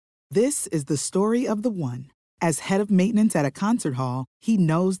This is the story of the one. As head of maintenance at a concert hall, he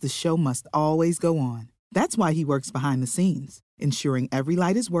knows the show must always go on. That's why he works behind the scenes, ensuring every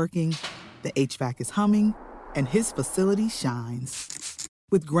light is working, the HVAC is humming, and his facility shines.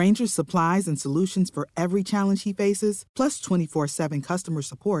 With Grainger's supplies and solutions for every challenge he faces, plus 24/7 customer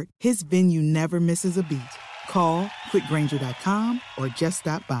support, his venue never misses a beat. Call quickgrainger.com or just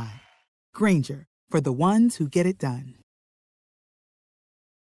stop by. Grainger, for the ones who get it done.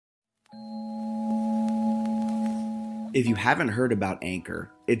 If you haven't heard about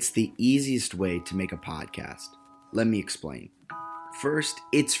Anchor, it's the easiest way to make a podcast. Let me explain. First,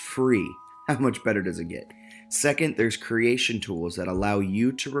 it's free. How much better does it get? Second, there's creation tools that allow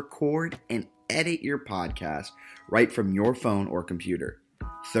you to record and edit your podcast right from your phone or computer.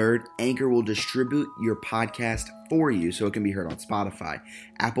 Third, Anchor will distribute your podcast for you so it can be heard on Spotify,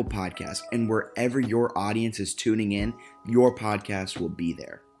 Apple Podcasts, and wherever your audience is tuning in, your podcast will be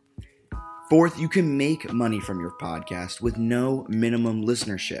there. Fourth, you can make money from your podcast with no minimum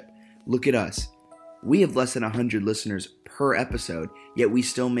listenership. Look at us. We have less than 100 listeners per episode, yet we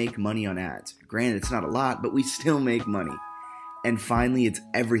still make money on ads. Granted, it's not a lot, but we still make money. And finally, it's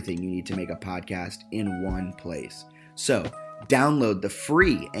everything you need to make a podcast in one place. So, download the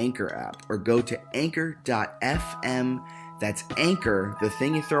free Anchor app or go to anchor.fm. That's Anchor, the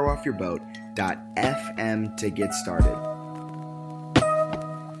thing you throw off your boat, .fm to get started.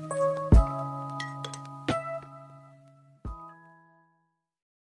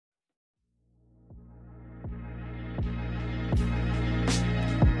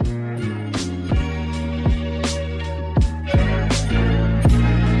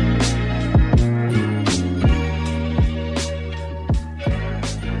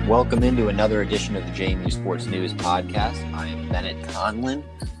 Welcome into another edition of the JMU Sports News Podcast. I am Bennett Conlin,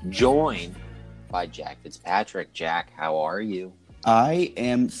 joined by Jack Fitzpatrick. Jack, how are you? I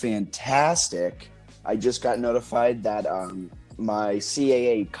am fantastic. I just got notified that my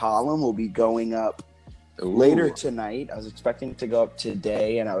CAA column will be going up later tonight. I was expecting it to go up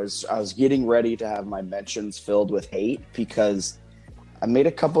today, and I was getting ready to have my mentions filled with hate because I made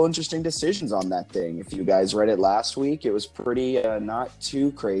a couple interesting decisions on that thing. If you guys read it last week, it was pretty not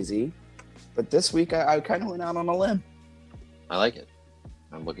too crazy. But this week, I kind of went out on a limb. I like it.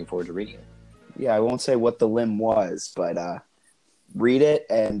 I'm looking forward to reading it. Yeah, I won't say what the limb was, but read it,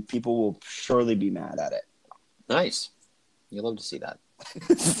 and people will surely be mad at it. Nice. You love to see that.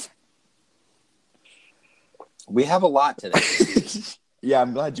 We have a lot today. Yeah,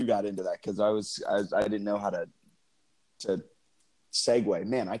 I'm glad you got into that because I didn't know how to segue.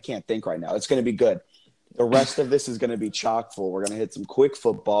 Man, I can't think right now. It's going to be good. The rest of this is going to be chock full. We're going to hit some quick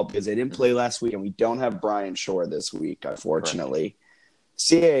football because they didn't play last week, and we don't have Brian Shore this week, unfortunately. Right.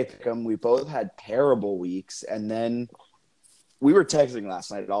 CAA Pick'em, we both had terrible weeks, and then we were texting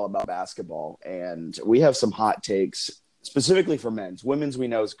last night all about basketball, and we have some hot takes specifically for men's. Women's we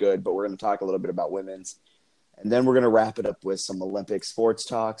know is good, but we're going to talk a little bit about women's. And then we're going to wrap it up with some Olympic sports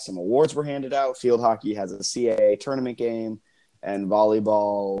talk. Some awards were handed out. Field hockey has a CAA tournament game. And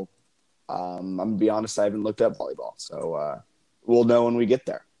volleyball, I'm going to be honest, I haven't looked up volleyball. So we'll know when we get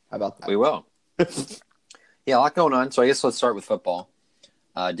there. How about that? We will. Yeah, a lot going on. So I guess let's start with football.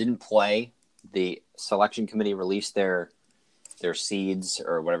 Didn't play. The selection committee released their seeds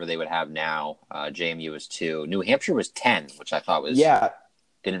or whatever they would have now. JMU was 2. New Hampshire was 10, which I thought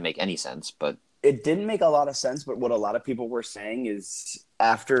didn't make any sense. But it didn't make a lot of sense. But what a lot of people were saying is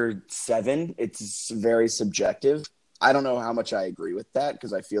after 7, it's very subjective. I don't know how much I agree with that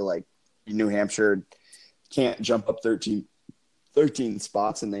because I feel like New Hampshire can't jump up 13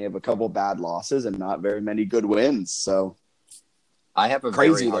 spots, and they have a couple bad losses and not very many good wins. So I have a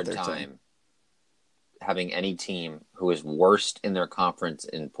very hard time having any team who is worst in their conference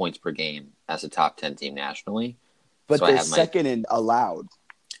in points per game as a top 10 team nationally. But so they're second in allowed.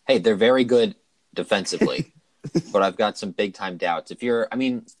 Hey, they're very good defensively. But I've got some big-time doubts.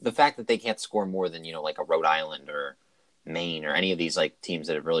 The fact that they can't score more than, like a Rhode Island or Maine or any of these like teams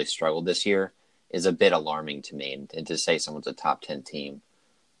that have really struggled this year is a bit alarming to me. And to say someone's a top 10 team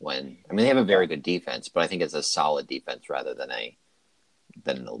when they have a very good defense, but I think it's a solid defense rather than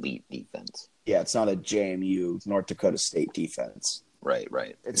an elite defense. Yeah, it's not a JMU North Dakota State defense. Right.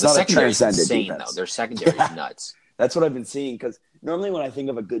 It's not a transcendent insane, defense. Though. Their secondary is nuts. That's what I've been seeing because normally when I think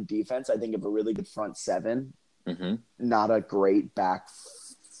of a good defense, I think of a really good front 7. Mm-hmm. Not a great back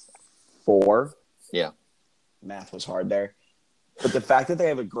 4. Yeah. Math was hard there. But the fact that they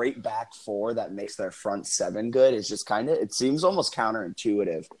have a great back 4 that makes their front 7 good is just it seems almost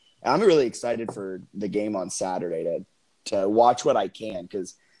counterintuitive. And I'm really excited for the game on Saturday to watch what I can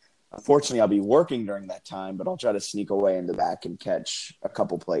because Unfortunately, I'll be working during that time, but I'll try to sneak away in the back and catch a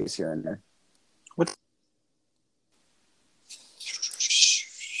couple plays here and there. What?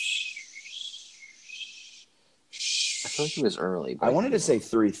 I feel like he was early. But I wanted to say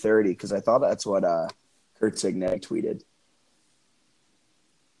 3:30 because I thought that's what Kurt Signet tweeted.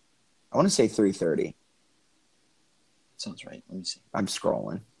 I want to say 3:30. Sounds right. Let me see. I'm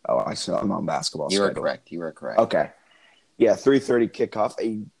scrolling. Oh, I'm on basketball. You are correct. You are correct. Okay. Yeah, 3:30 kickoff.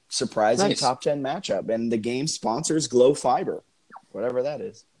 A surprising Nice. top 10 matchup. And the game sponsors Glow Fiber, whatever that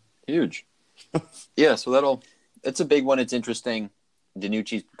is. Huge. Yeah, so it's a big one. It's interesting.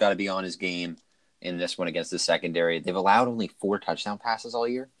 DiNucci's got to be on his game in this one against the secondary. They've allowed only 4 touchdown passes all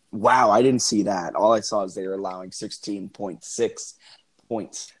year. Wow, I didn't see that. All I saw is they were allowing 16.6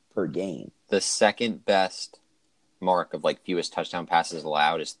 points per game. The second best mark of like fewest touchdown passes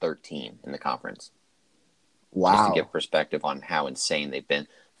allowed is 13 in the conference. Wow. Just to give perspective on how insane they've been.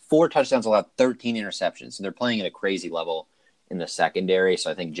 4 touchdowns allowed, 13 interceptions. So they're playing at a crazy level in the secondary. So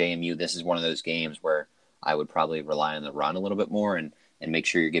I think JMU, this is one of those games where I would probably rely on the run a little bit more and make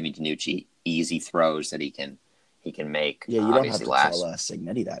sure you're giving DiNucci easy throws that he can make. Yeah, you don't have to tell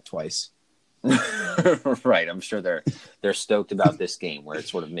Signetti that twice. Right. I'm sure they're stoked about this game where it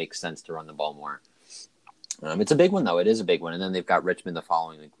sort of makes sense to run the ball more. It's a big one, though. It is a big one. And then they've got Richmond the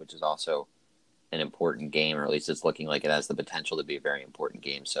following week, which is also an important game, or at least it's looking like it has the potential to be a very important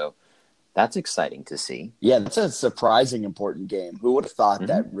game. So that's exciting to see. Yeah, that's a surprising important game. Who would have thought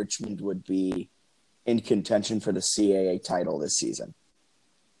that Richmond would be in contention for the CAA title this season?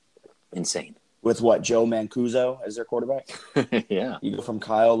 Insane. With what, Joe Mancuso as their quarterback? Yeah. You go from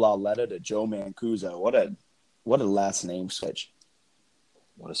Kyle LaLetta to Joe Mancuso. What a last name switch.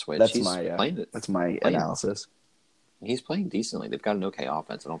 What a switch. That's my analysis. He's playing decently. They've got an okay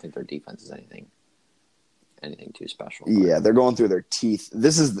offense. I don't think their defense is anything too special. Yeah, they're going through their teeth.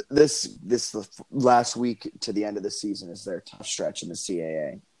 This last week to the end of the season is their tough stretch in the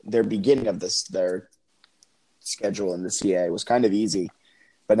CAA. Their beginning of their schedule in the CAA was kind of easy.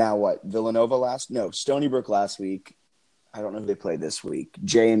 But now what? Stony Brook last week. I don't know who they played this week.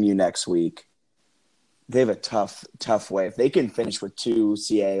 JMU next week. They have a tough way. If they can finish with 2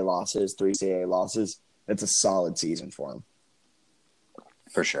 CAA losses, 3 CAA losses, that's a solid season for them.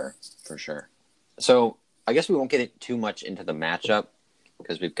 For sure. So I guess we won't get too much into the matchup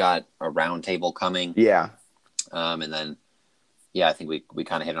because we've got a roundtable coming. Yeah. And then, I think we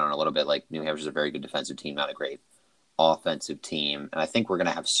kind of hit on it a little bit. Like New Hampshire's a very good defensive team, not a great offensive team. And I think we're going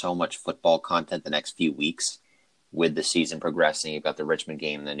to have so much football content the next few weeks with the season progressing. You've got the Richmond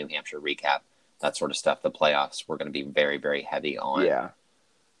game, the New Hampshire recap, that sort of stuff. The playoffs, we're going to be very, very heavy on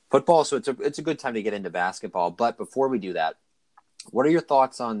football. So it's a good time to get into basketball. But before we do that, what are your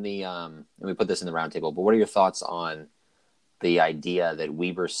thoughts on the and we put this in the roundtable, but what are your thoughts on the idea that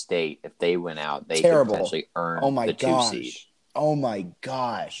Weber State, if they win out, they could potentially earn the 2 seed? Oh my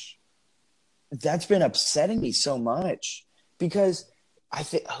gosh. That's been upsetting me so much because I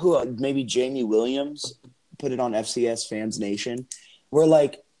think maybe Jamie Williams put it on FCS Fans Nation. We're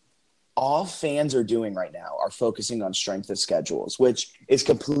like, all fans are doing right now are focusing on strength of schedules, which is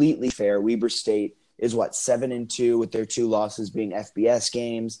completely fair. Weber State is 7-2 with their 2 losses being FBS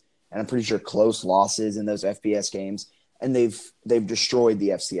games, and I'm pretty sure close losses in those FBS games. And they've destroyed the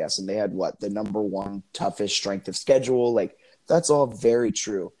FCS, and they had the number 1 toughest strength of schedule. Like, that's all very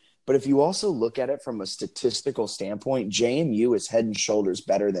true. But if you also look at it from a statistical standpoint, JMU is head and shoulders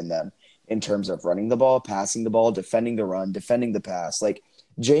better than them in terms of running the ball, passing the ball, defending the run, defending the pass. Like,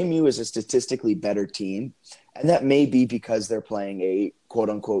 JMU is a statistically better team, and that may be because they're playing a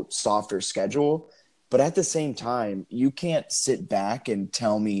quote-unquote softer schedule. But at the same time, you can't sit back and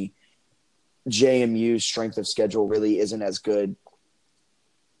tell me JMU's strength of schedule really isn't as good.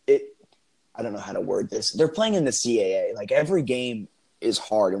 I don't know how to word this. They're playing in the CAA. Like, every game is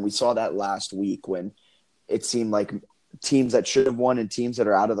hard, and we saw that last week when it seemed like teams that should have won and teams that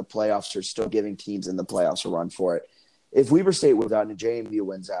are out of the playoffs are still giving teams in the playoffs a run for it. If Weber State wins out and JMU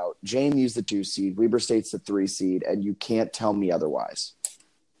wins out, JMU's the 2 seed, Weber State's the 3 seed, and you can't tell me otherwise.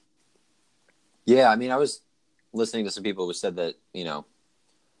 Yeah, I mean, I was listening to some people who said that,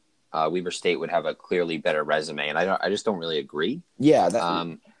 Weber State would have a clearly better resume, and I just don't really agree. Yeah,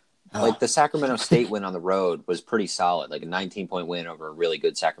 like the Sacramento State win on the road was pretty solid, like a 19-point win over a really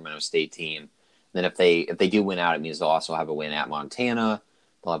good Sacramento State team. And then if they do win out, it means they'll also have a win at Montana.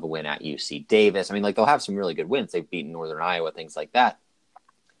 They'll have a win at UC Davis. I mean, they'll have some really good wins. They've beaten Northern Iowa, things like that.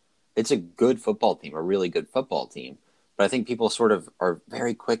 It's a good football team, a really good football team. But I think people sort of are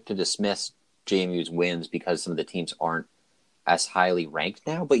very quick to dismiss JMU's wins because some of the teams aren't as highly ranked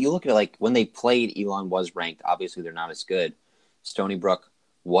now. But you look at it, like when they played, Elon was ranked. Obviously, they're not as good. Stony Brook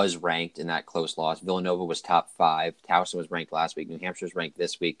was ranked in that close loss. Villanova was top 5. Towson was ranked last week. New Hampshire's ranked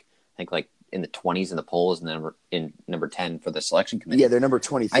this week. I think like in the 20s in the polls, and then number 10 for the selection committee. Yeah, they're number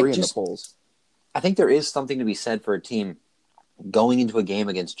 23 in the polls. I think there is something to be said for a team going into a game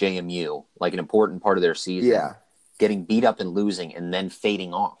against JMU, like an important part of their season, getting beat up and losing, and then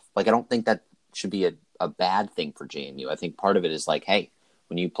fading off. Like, I don't think that should be a bad thing for JMU. I think part of it is like, hey,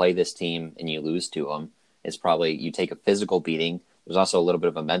 when you play this team and you lose to them, it's probably you take a physical beating. There's also a little bit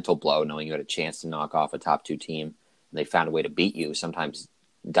of a mental blow knowing you had a chance to knock off a top 2 team, and they found a way to beat you, sometimes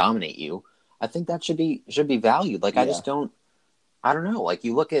dominate you. I think that should be valued. Like, I just don't know. Like,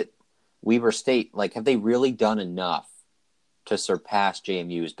 you look at Weber State, like, have they really done enough to surpass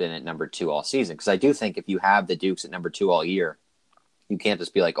JMU, who's been at number 2 all season? Because I do think if you have the Dukes at number 2 all year, you can't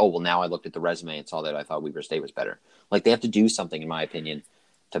just be like, oh, well, now I looked at the resume and saw that I thought Weber State was better. Like, they have to do something, in my opinion,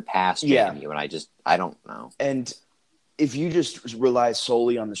 to pass JMU, and I don't know. And if you just rely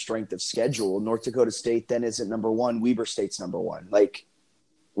solely on the strength of schedule, North Dakota State then isn't number 1, Weber State's number 1. Like,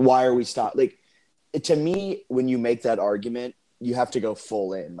 why are we stopped? Like, to me, when you make that argument, you have to go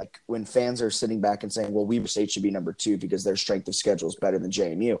full in. Like, when fans are sitting back and saying, well, Weber State should be number 2 because their strength of schedule is better than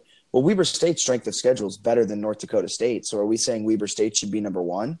JMU. Well, Weber State's strength of schedule is better than North Dakota State. So are we saying Weber State should be number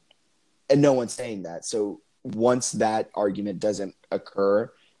 1? And no one's saying that. So once that argument doesn't occur,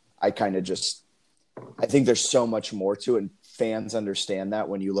 I think there's so much more to it. And fans understand that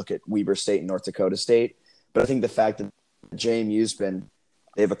when you look at Weber State and North Dakota State. But I think the fact that JMU's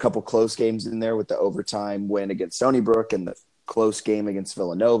they have a couple close games in there with the overtime win against Stony Brook and the close game against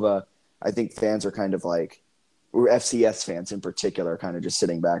Villanova. I think fans are kind of like, or FCS fans in particular, kind of just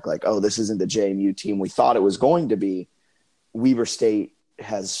sitting back like, oh, this isn't the JMU team we thought it was going to be. Weber State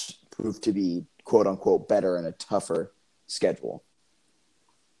has proved to be, quote unquote, better and a tougher schedule.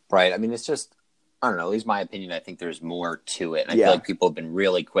 Right. I mean, it's just, I don't know, at least my opinion, I think there's more to it. And I feel like people have been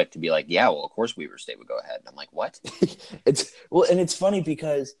really quick to be like, yeah, well, of course Weber State would go ahead. And I'm like, what? And it's funny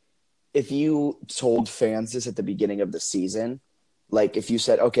because if you told fans this at the beginning of the season, like if you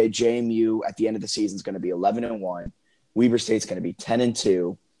said, okay, JMU at the end of the season is going to be 11-1, Weber State's going to be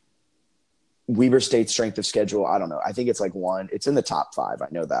 10-2. Weber State's strength of schedule, I don't know. I think it's like 1. It's in the top 5. I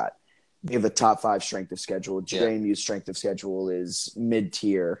know that. They have a top 5 strength of schedule. JMU's strength of schedule is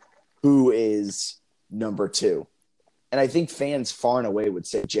mid-tier. Who is number 2? And I think fans far and away would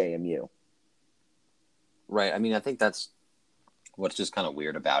say JMU. Right. I mean, I think that's what's just kind of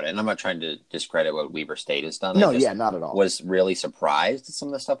weird about it. And I'm not trying to discredit what Weber State has done. No, not at all. Was really surprised at some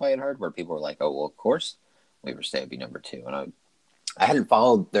of the stuff I had heard where people were like, oh, well, of course Weber State would be number 2. And I hadn't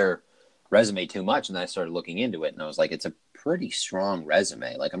followed their resume too much, and then I started looking into it, and I was like, it's a pretty strong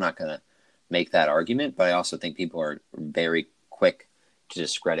resume. Like, I'm not going to make that argument, but I also think people are very quick to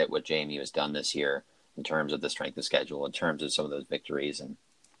discredit what JMU has done this year in terms of the strength of schedule, in terms of some of those victories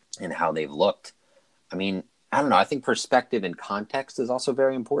and how they've looked. I mean, I don't know. I think perspective and context is also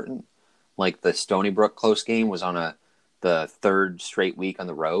very important. Like the Stony Brook close game was on the 3rd straight week on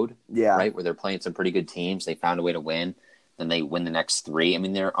the road, right, where they're playing some pretty good teams. They found a way to win. Then they win the next 3. I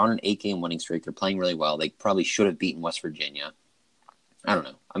mean, they're on an 8-game winning streak. They're playing really well. They probably should have beaten West Virginia. I don't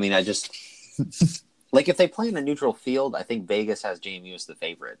know. I mean, I just like if they play in a neutral field, I think Vegas has JMU as the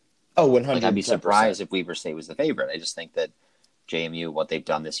favorite. Oh, 100%. Like, I'd be surprised if Weber State was the favorite. I just think that JMU, what they've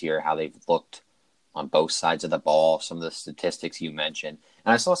done this year, how they've looked on both sides of the ball, some of the statistics you mentioned.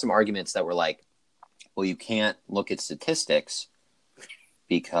 And I saw some arguments that were like, well, you can't look at statistics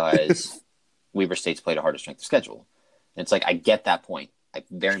because Weber State's played a harder strength of schedule. And it's like, I get that point. I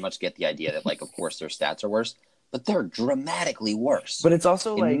very much get the idea that, like, of course their stats are worse, but they're dramatically worse. But it's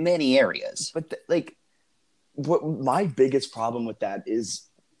also in many areas. But what my biggest problem with that is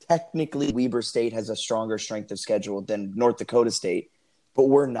technically Weber State has a stronger strength of schedule than North Dakota State, but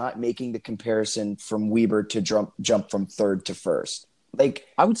we're not making the comparison from Weber to jump from 3rd to 1st. Like,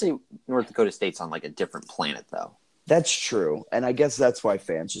 I would say North Dakota State's on like a different planet, though. That's true, and I guess that's why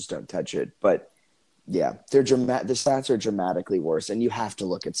fans just don't touch it. But yeah, the stats are dramatically worse, and you have to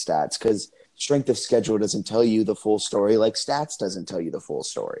look at stats because strength of schedule doesn't tell you the full story, like stats doesn't tell you the full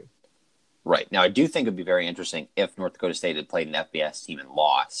story. Right. Now, I do think it'd be very interesting if North Dakota State had played an FBS team and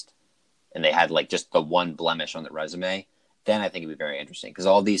lost, and they had like just the one blemish on the resume. Then I think it'd be very interesting because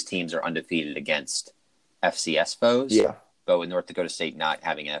all these teams are undefeated against FCS foes. Yeah. But with North Dakota State not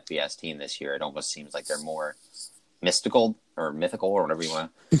having an FBS team this year, it almost seems like they're more mythical or whatever you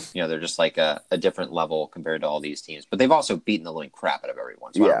want to, they're just like a different level compared to all these teams. But they've also beaten the living crap out of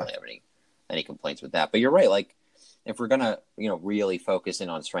everyone. So I don't really have any complaints with that. But you're right. Like, if we're going to, really focus in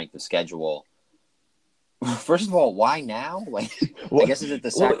on strength of schedule, first of all, why now? Like, I guess is it the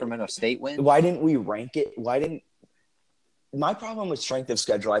Sacramento State win? Why didn't we rank it? My problem with strength of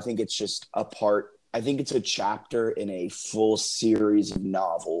schedule, I think it's just a part. I think it's a chapter in a full series of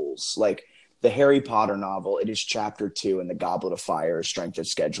novels. Like the Harry Potter novel, it is chapter 2 in the Goblet of Fire, strength of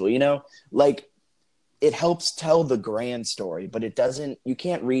schedule. Like it helps tell the grand story, but it doesn't. You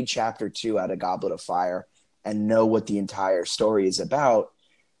can't read chapter 2 out of Goblet of Fire and know what the entire story is about.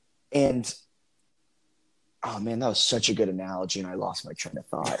 And oh man, that was such a good analogy, and I lost my train of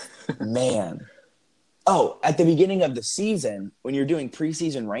thought. Man. Oh, at the beginning of the season, when you're doing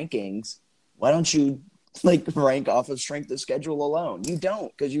preseason rankings, why don't you rank off of strength of schedule alone? You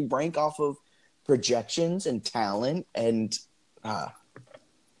don't, because you rank off of projections and talent, and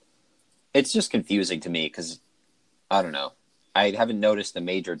it's just confusing to me because I don't know. I haven't noticed a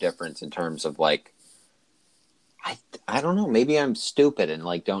major difference in terms of I don't know. Maybe I'm stupid and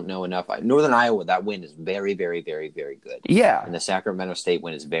don't know enough. Northern Iowa, that win is very, very, very, very good. Yeah. And the Sacramento State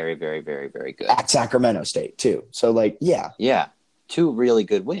win is very, very, very, very good. At Sacramento State, too. So, yeah. Yeah. 2 really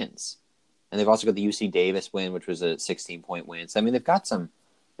good wins. And they've also got the UC Davis win, which was a 16-point win. So, I mean, they've got some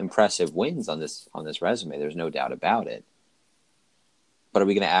impressive wins on this resume. There's no doubt about it. But are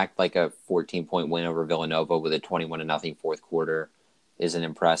we going to act like a 14-point win over Villanova with a 21-0 fourth quarter isn't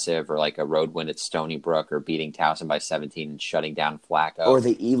impressive, or a road win at Stony Brook, or beating Towson by 17 and shutting down Flacco, or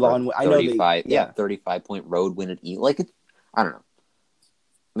the Elon? I know 35-point road win at Elon. I don't know.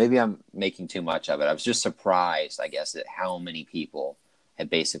 Maybe I'm making too much of it. I was just surprised, I guess, at how many people had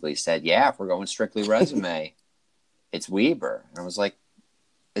basically said, "Yeah, if we're going strictly resume, it's Weber." And I was like,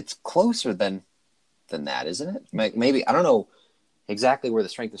 "It's closer than that, isn't it?" Maybe I don't know exactly where the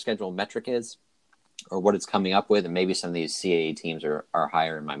strength of schedule metric is, or what it's coming up with, and maybe some of these CAA teams are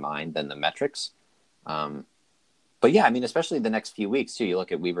higher in my mind than the metrics. But yeah, I mean, especially the next few weeks too. You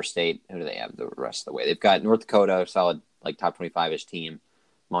look at Weber State. Who do they have the rest of the way? They've got North Dakota, solid top 25-ish team.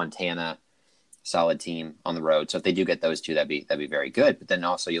 Montana, solid team on the road. So if they do get those two, that'd be very good. But then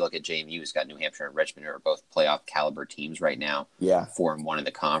also you look at JMU, who's got New Hampshire and Richmond, who are both playoff caliber teams right now. Yeah, 4-1 in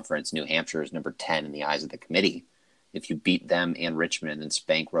the conference. New Hampshire is number 10 in the eyes of the committee. If you beat them and Richmond and then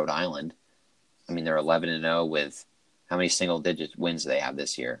spank Rhode Island, I mean, they're 11-0 with how many single-digit wins do they have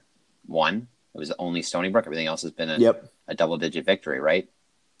this year? 1. It was only Stony Brook. Everything else has been a double-digit victory, right?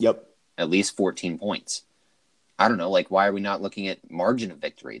 Yep. At least 14 points. I don't know. Why are we not looking at margin of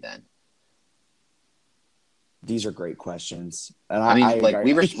victory then? These are great questions. And I mean,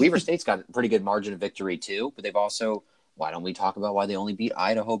 Weber State's got a pretty good margin of victory too, but they've also. Why don't we talk about why they only beat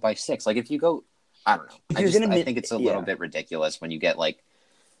Idaho by 6? If you go, I don't know. I think it's a little bit ridiculous when you get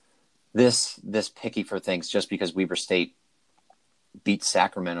this picky for things just because Weber State beat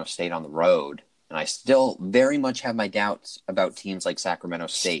Sacramento State on the road. And I still very much have my doubts about teams like Sacramento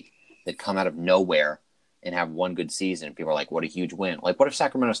State that come out of nowhere and have one good season. People are like, what a huge win. What if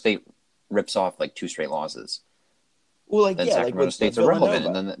Sacramento State rips off 2 straight losses? Well, Sacramento State's irrelevant.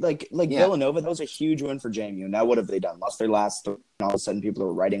 And then Villanova, that was a huge win for JMU. Now, what have they done? Lost their last 3, and all of a sudden people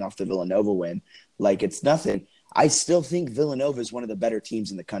are writing off the Villanova win it's nothing. I still think Villanova is one of the better teams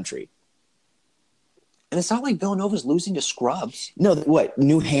in the country. And it's not like Villanova's losing to scrubs. No, what?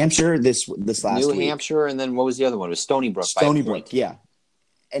 New Hampshire this last week. New Hampshire, and then what was the other one? It was Stony Brook. Stony Brook, yeah.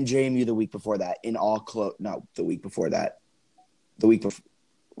 And JMU the week before that. No, the week before that. The week before.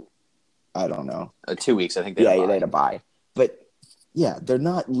 I don't know. 2 weeks, I think they had a bye. But, yeah, they're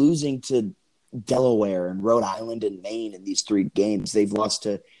not losing to Delaware and Rhode Island and Maine in these 3 games. They've lost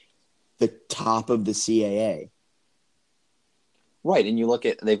to the top of the CAA. Right, and you look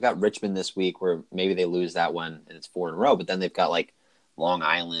at – they've got Richmond this week where maybe they lose that one and it's 4 in a row, but then they've got Long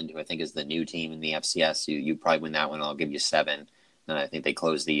Island, who I think is the new team in the FCS. You probably win that one, I'll give you 7. And I think they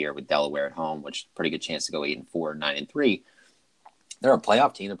close the year with Delaware at home, which is a pretty good chance to go 8-4, 9-3. They're a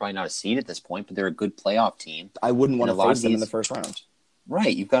playoff team. They're probably not a seed at this point, but they're a good playoff team. I wouldn't want to face them in the first round.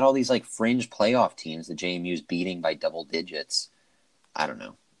 Right. You've got all these fringe playoff teams that JMU's beating by double digits. I don't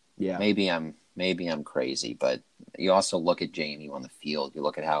know. Yeah. Maybe I'm crazy, but you also look at JMU on the field. You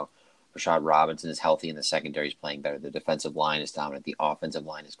look at how Rashad Robinson is healthy and the secondary is playing better. The defensive line is dominant. The offensive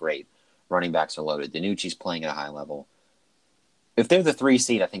line is great. Running backs are loaded. DiNucci's playing at a high level. If they're the 3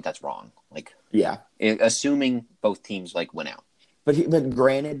 seed, I think that's wrong. Assuming both teams win out. But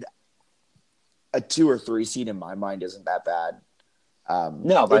granted, a 2 or 3 seed in my mind isn't that bad.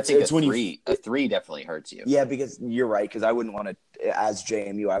 No, but I think a 3 definitely hurts you. Yeah, because you're right. Because I wouldn't want to, as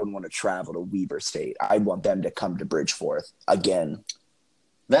JMU, I wouldn't want to travel to Weber State. I'd want them to come to Bridgeforth again.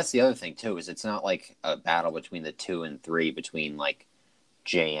 That's the other thing too. Is it's not a battle between the 2 and 3 between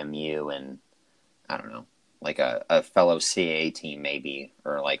JMU and I don't know, a fellow CAA team maybe,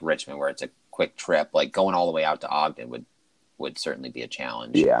 or Richmond where it's a quick trip. Going all the way out to Ogden would certainly be a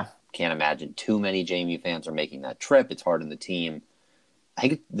challenge. Yeah. can't imagine too many JMU fans are making that trip. It's hard on the team. I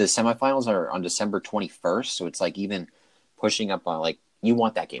think the semifinals are on December 21st, so it's like even pushing up on, like, you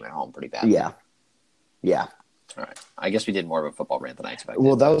want that game at home pretty badly. Yeah. Yeah. All right. I guess we did more of a football rant than I expected.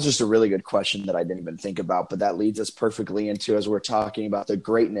 Well, that was just a really good question that I didn't even think about, but that leads us perfectly into, as we're talking about the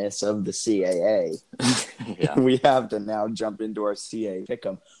greatness of the CAA, Yeah. we have to now jump into our CAA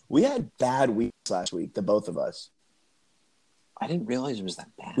pick'em. We had bad weeks last week, the both of us. I didn't realize it was that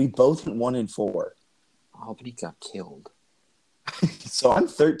bad. We both went 1-4. Albany got killed. So I'm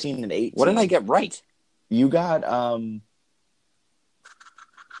 13-18. What did I get right? You got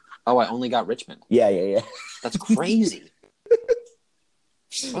Oh, I only got Richmond. yeah. That's crazy.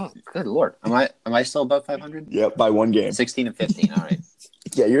 Oh, good Lord. Am I still above 500? Yep, by one game. 16-15. All right.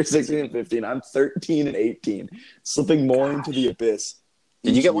 Yeah, you're 16-15. I'm 13-18. Slipping more into the abyss.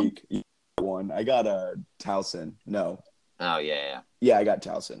 Did you get one? week. You got one. I got Towson. No. Oh, yeah. Yeah, I got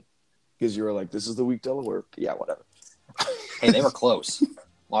Towson. Because you were like, this is the week Delaware. Yeah, whatever. Hey, they were close.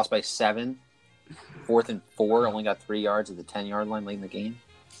 Lost by 7. 4th and 4. Only got 3 yards at the 10-yard line late in the game.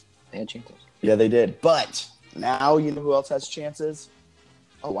 They had chances. Yeah, they did. But now you know who else has chances?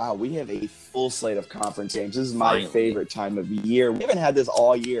 Oh, wow. We have a full slate of conference games. This is my Finally. favorite time of year. We haven't had this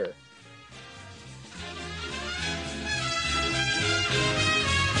all year.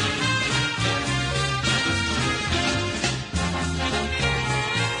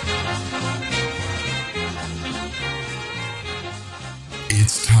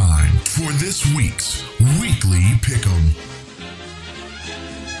 It's time for this week's Weekly Pick'em.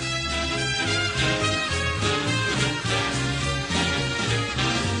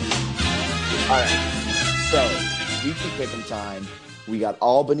 All right. So, weekly pick'em time. We got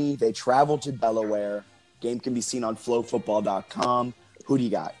Albany. They travel to Delaware. Game can be seen on flowfootball.com. Who do you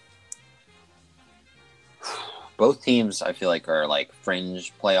got? Both teams, I feel like, are like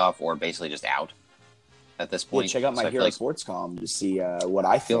fringe playoff or basically just out at this Yeah, point. check out my So I feel Hero like- Sports column to see what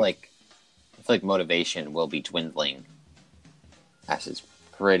I I feel think. like motivation will be dwindling as it's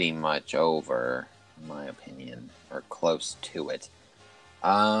pretty much over, in my opinion, or close to it.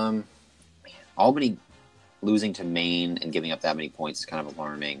 Man, Albany losing to Maine and giving up that many points is kind of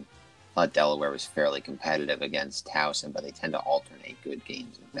alarming. I thought Delaware was fairly competitive against Towson, but they tend to alternate good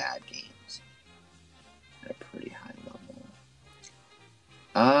games and bad games at a pretty high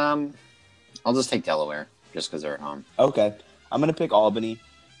level. I'll just take Delaware just because they're at home. Okay. I'm going to pick Albany.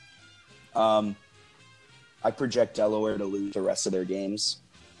 I project Delaware to lose the rest of their games.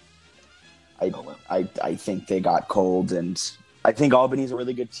 Oh, well. I think they got cold, and I think Albany's a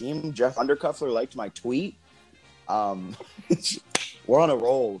really good team. Jeff Undercuffler liked my tweet. We're on a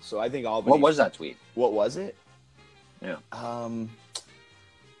roll, so I think Albany. What was that tweet? What was it? Yeah. 1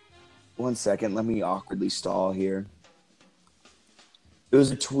 second. Let me awkwardly stall here. It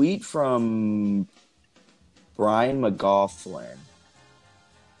was a tweet from Brian McGoughlin.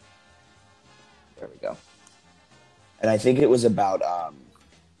 There we go. And I think it was about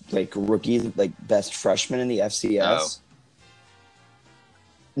like rookies, like best freshmen in the FCS.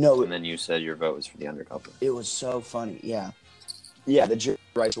 No, And then you said your vote was for the undercover. it was so funny. Yeah. Yeah, the Jerry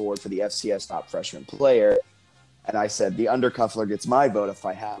Rice Award for the FCS top freshman player. And I said, the undercuffler gets my vote if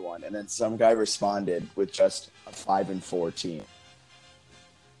I had one. And then some guy responded with just a 5-4 team.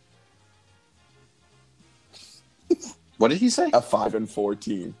 What did he say? A 5-4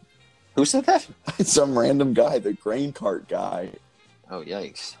 team. Who said that? Some random guy, the grain cart guy. Oh,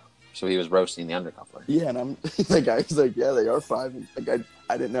 yikes. So he was roasting the undercover. Yeah, and I'm the guy was like, yeah, they are 5. Like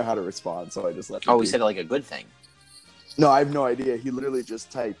I didn't know how to respond, so I just left. Oh, it he be. said it like a good thing. No, I have no idea. He literally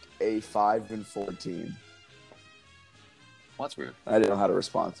just typed a 5-4 team. Well, that's weird. I didn't know how to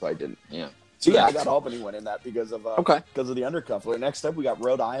respond, so I didn't. Yeah. So yeah, I got Albany winning that because of Okay. because of the undercuffler. Next up, we got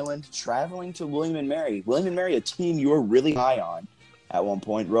Rhode Island traveling to William and Mary. William and Mary, a team you were really high on at one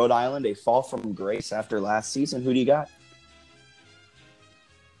point. Rhode Island, a fall from grace after last season. Who do you got?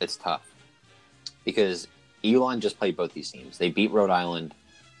 It's tough because Elon just played both these teams. They beat Rhode Island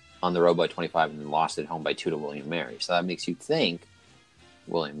on the road by 25 and then lost at home by 2 to William and Mary. So that makes you think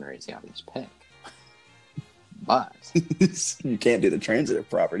William and Mary is the obvious pick. But You can't do the transitive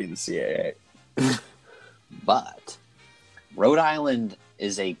property in the CAA. But Rhode Island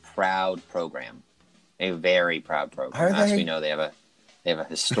is a proud program, a very proud program. Are As they? we know, they have a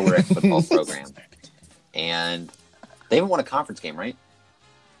historic football program, and they haven't won a conference game, right?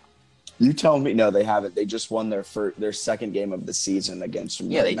 You tell me. No, they haven't. They just won their second game of the season against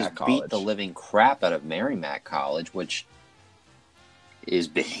Yeah, they Merrimack just College. beat the living crap out of Merrimack College, which is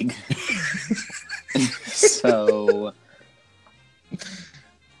big. So,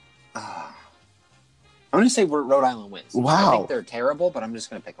 I'm going to say Rhode Island wins. Wow. I think they're terrible, but I'm just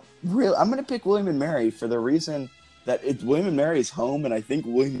going to pick them. I'm going to pick William & Mary for the reason that William & Mary is home, and I think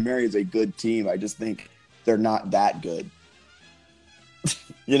William & Mary is a good team. I just think they're not that good.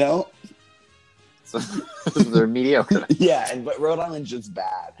 You know? So they're mediocre. Yeah, but Rhode Island's just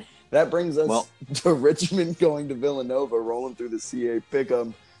bad. That brings us to Richmond going to Villanova, rolling through the CA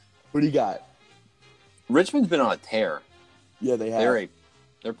Pick'em. What do you got? Richmond's been on a tear. Yeah, they have.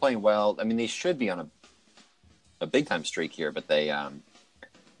 They're playing well. I mean, they should be on a big-time streak here, but they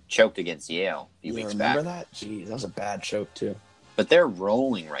choked against Yale a few weeks back. Remember that? Jeez, that was a bad choke, too. But they're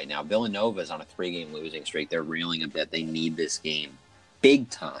rolling right now. Villanova's on a 3-game losing streak. They're reeling a bit. They need this game big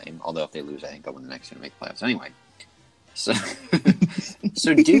time. Although if they lose, I think they'll win the next game and make playoffs. Anyway. So,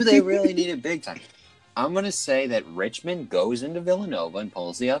 so do they really need it big time? I'm going to say that Richmond goes into Villanova and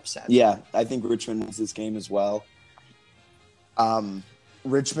pulls the upset. Yeah, I think Richmond wins this game as well.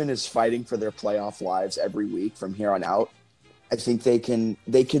 Richmond is fighting for their playoff lives every week from here on out. I think they can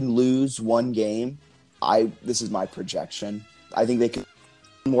lose one game. This is my projection. I think they can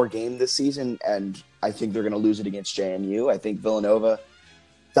win more game this season, and I think they're going to lose it against JMU. I think Villanova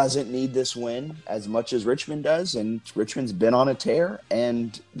doesn't need this win as much as Richmond does, and Richmond's been on a tear,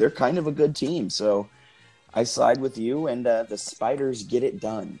 and they're kind of a good team. So I side with you, and the Spiders get it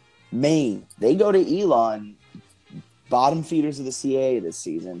done. Maine, they go to Elon, bottom feeders of the CAA this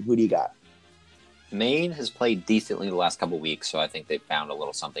season. Who do you got? Maine has played decently the last couple weeks, so I think they've found a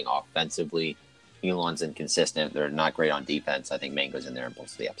little something offensively. Elon's inconsistent. They're not great on defense. I think Maine goes in there and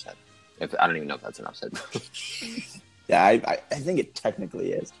pulls the upset. I don't even know if that's an upset. Yeah, I think it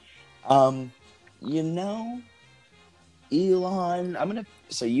technically is. Elon,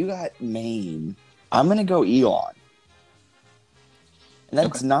 so you got Maine. I'm going to go Elon. And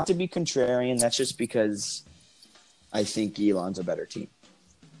that's not to be contrarian. That's just because I think Elon's a better team.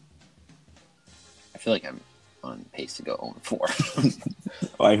 I feel like I'm on pace to go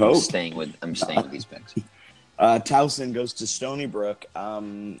 0-4. I hope. I'm staying with these picks. Towson goes to Stony Brook.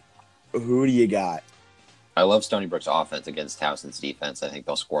 Who do you got? I love Stony Brook's offense against Towson's defense. I think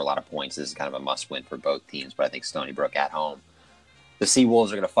they'll score a lot of points. This is kind of a must-win for both teams, but I think Stony Brook at home. The Seawolves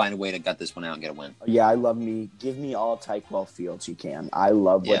are going to find a way to gut this one out and get a win. Yeah, give me all Tyquell Fields you can. I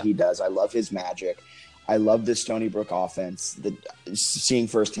love what he does. I love his magic. I love the Stony Brook offense. Seeing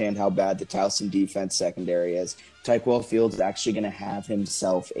firsthand how bad the Towson defense secondary is. Tyquell Fields is actually going to have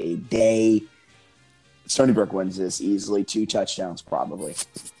himself a day. Stony Brook wins this easily. 2 touchdowns probably.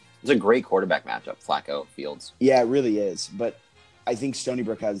 It's a great quarterback matchup, Flacco, Fields. Yeah, it really is. But I think Stony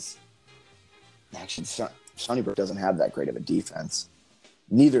Brook Stony Brook doesn't have that great of a defense.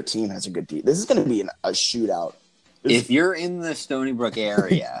 Neither team has a good defense. This is going to be a shootout. If you're in the Stony Brook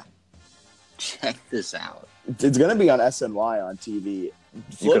area, check this out. It's going to be on SNY on TV.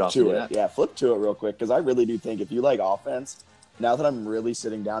 Flip to it. Yeah, flip to it real quick, because I really do think if you like offense, now that I'm really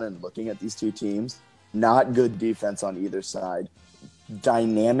sitting down and looking at these two teams, not good defense on either side.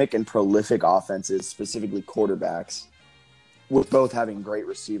 Dynamic and prolific offenses, specifically quarterbacks, with both having great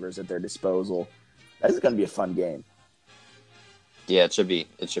receivers at their disposal. That is going to be a fun game. Yeah, it should be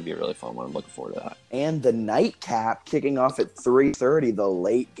a really fun one. I'm looking forward to that. And the nightcap kicking off at 3:30, the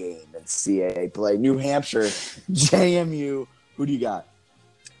late game in CAA play. New Hampshire, JMU. Who do you got?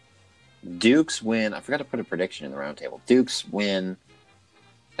 Dukes win. I forgot to put a prediction in the roundtable. Dukes win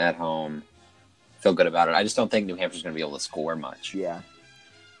at home. Feel good about it. I just don't think New Hampshire's going to be able to score much. Yeah.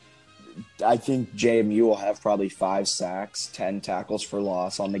 I think JMU will have probably 5 sacks, 10 tackles for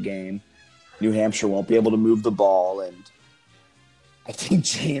loss on the game. New Hampshire won't be able to move the ball, and I think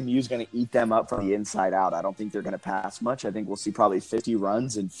JMU is going to eat them up from the inside out. I don't think they're going to pass much. I think we'll see probably 50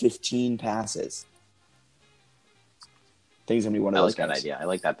 runs and 15 passes. I think it's going to be one of those. I like that idea. I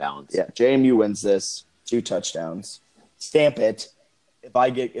like that balance. Yeah, JMU wins this. 2 touchdowns. Stamp it. If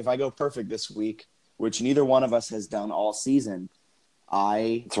I go perfect this week, which neither one of us has done all season,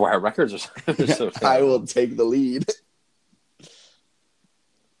 that's why our records are so fair. I will take the lead.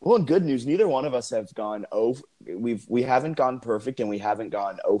 Well, in good news, neither one of us have gone over. We haven't gone perfect, and we haven't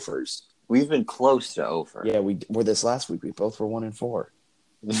gone offers. We've been close to over. Yeah, we were this last week. We both were 1-4.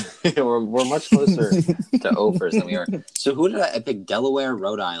 we're much closer to offers than we are. So who did I pick? Delaware,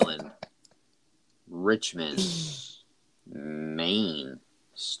 Rhode Island, Richmond, Maine,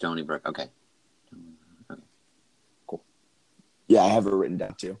 Stony Brook. Okay, cool. Yeah, I have it written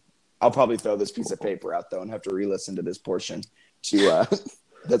down too. I'll probably throw this piece of paper out though, and have to re-listen to this portion to.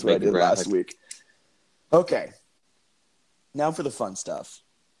 That's what I did last week. Okay. Now for the fun stuff.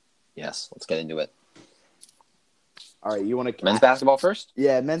 Yes, let's get into it. All right, you want to... Men's basketball first?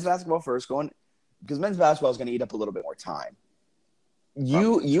 Yeah, men's basketball first. Because men's basketball is going to eat up a little bit more time.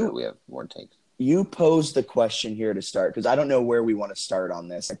 Sure we have more takes. you pose the question here to start, because I don't know where we want to start on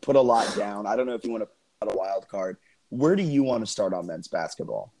this. I put a lot down. I don't know if you want to put out a wild card. Where do you want to start on men's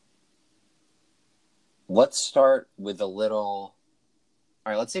basketball? Let's start with a little.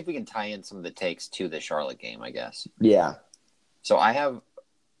 All right, let's see if we can tie in some of the takes to the Charlotte game, I guess. Yeah. So I have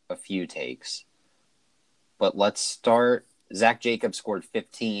a few takes, but let's start. Zach Jacobs scored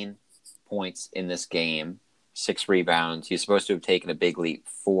 15 points in this game, 6 rebounds. He's supposed to have taken a big leap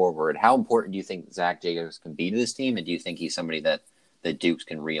forward. How important do you think Zach Jacobs can be to this team, and do you think he's somebody that the Dukes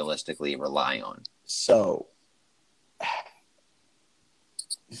can realistically rely on? So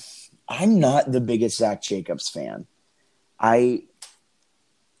I'm not the biggest Zach Jacobs fan. I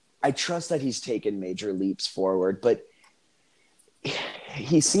trust that he's taken major leaps forward, but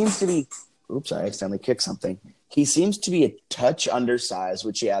he seems to be – oops, I accidentally kicked something. He seems to be a touch undersized,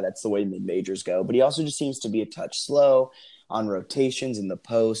 which, yeah, that's the way mid-majors go. But he also just seems to be a touch slow on rotations in the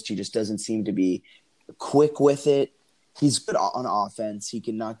post. He just doesn't seem to be quick with it. He's good on offense. He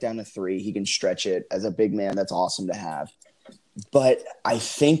can knock down a three. He can stretch it. As a big man, that's awesome to have. But I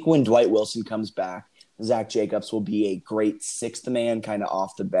think when Dwight Wilson comes back, Zach Jacobs will be a great sixth man kind of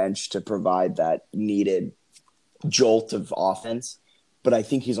off the bench to provide that needed jolt of offense. But I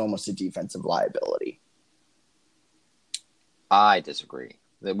think he's almost a defensive liability. I disagree.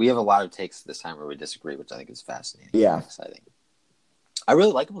 We have a lot of takes this time where we disagree, which I think is fascinating. Yeah. And exciting. I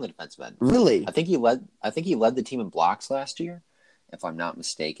really like him on the defensive end. Really? I think he led the team in blocks last year, if I'm not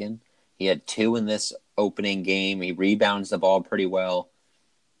mistaken. He had 2 in this opening game. He rebounds the ball pretty well.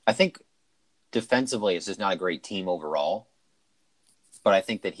 I think defensively it's just not a great team overall, but I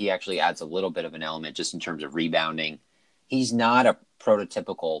think that he actually adds a little bit of an element just in terms of rebounding. He's not a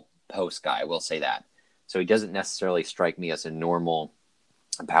prototypical post guy, I will say that. So he doesn't necessarily strike me as a normal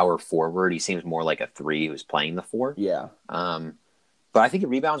power forward. He seems more like a 3 who's playing the 4. Yeah. But I think he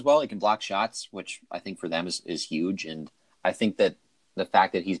rebounds well. He can block shots, which I think for them is huge. And I think that the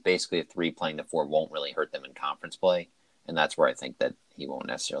fact that he's basically a 3 playing the 4 won't really hurt them in conference play. And that's where I think that he won't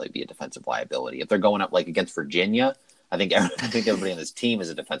necessarily be a defensive liability. If they're going up like against Virginia, I think everybody on this team is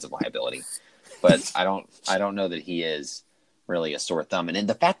a defensive liability. But I don't know that he is really a sore thumb. And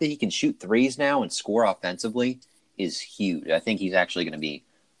the fact that he can shoot threes now and score offensively is huge. I think he's actually going to be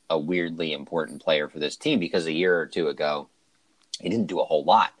a weirdly important player for this team because a year or two ago, he didn't do a whole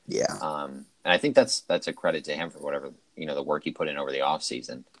lot. Yeah. And I think that's a credit to him for whatever, the work he put in over the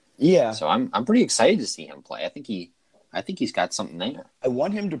offseason. Yeah. So I'm pretty excited to see him play. I think he's got something there. I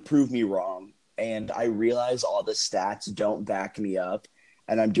want him to prove me wrong, and I realize all the stats don't back me up,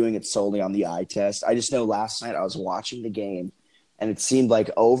 and I'm doing it solely on the eye test. I just know last night I was watching the game, and it seemed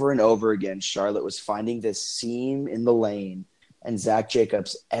like over and over again Charlotte was finding this seam in the lane, and Zach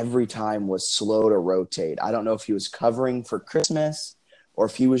Jacobs every time was slow to rotate. I don't know if he was covering for Christmas or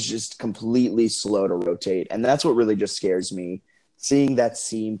if he was just completely slow to rotate, and that's what really just scares me, seeing that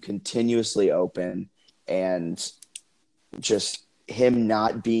seam continuously open and just him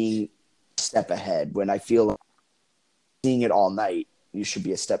not being a step ahead when I feel like seeing it all night, you should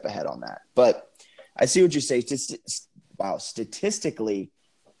be a step ahead on that. But I see what you say. Statistically,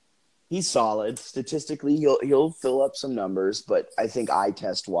 he's solid. Statistically, he'll fill up some numbers, but I think eye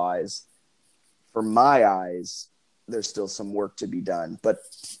test wise, for my eyes, there's still some work to be done. But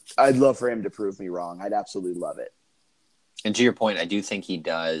I'd love for him to prove me wrong. I'd absolutely love it. And to your point, I do think he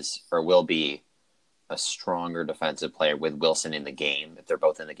does or will be a stronger defensive player with Wilson in the game if they're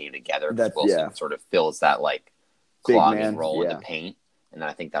both in the game together. Wilson sort of fills that like clogging role in the paint, and then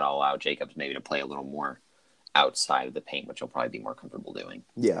I think that'll allow Jacobs maybe to play a little more outside of the paint, which he'll probably be more comfortable doing.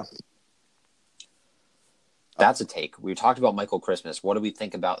 Yeah, that's a take. We talked about Michael Christmas. What do we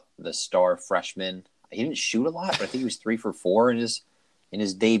think about the star freshman? He didn't shoot a lot, but I think he was 3 for 4 in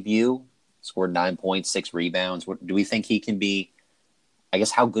his debut. Scored 9 points, 6 rebounds. What do we think he can be? I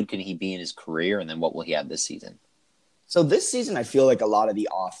guess how good can he be in his career, and then what will he have this season? So this season, I feel like a lot of the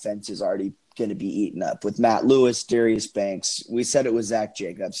offense is already going to be eaten up with Matt Lewis, Darius Banks. We said it was Zach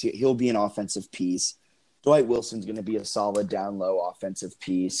Jacobs. He'll be an offensive piece. Dwight Wilson's going to be a solid down low offensive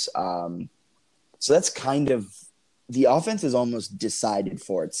piece. So that's kind of the offense is almost decided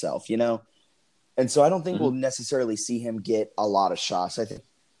for itself, And so I don't think we'll necessarily see him get a lot of shots. I think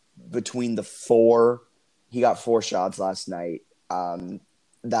between the 4, he got 4 shots last night.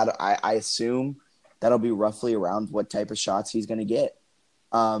 That I assume that'll be roughly around what type of shots he's going to get.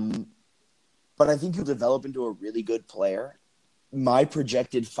 But I think he'll develop into a really good player. My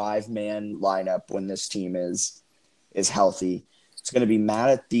projected 5-man lineup when this team is healthy, it's going to be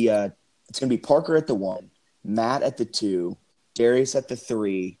it's going to be Parker at the 1, Matt at the 2, Darius at the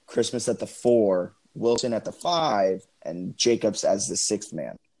 3, Christmas at the 4, Wilson at the 5, and Jacobs as the 6th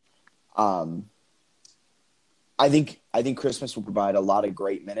man. I think Christmas will provide a lot of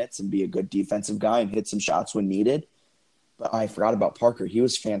great minutes and be a good defensive guy and hit some shots when needed. But I forgot about Parker. He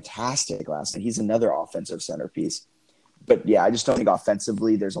was fantastic last night. He's another offensive centerpiece. But yeah, I just don't think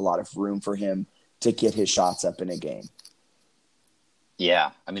offensively there's a lot of room for him to get his shots up in a game.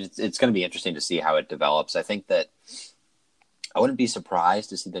 Yeah, I mean, it's going to be interesting to see how it develops. I think that I wouldn't be surprised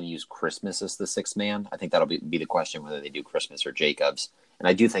to see them use Christmas as the sixth man. I think that'll be the question, whether they do Christmas or Jacobs. And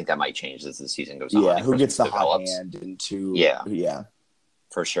I do think that might change as the season goes on. Yeah, who gets the develops. hot hand into Yeah,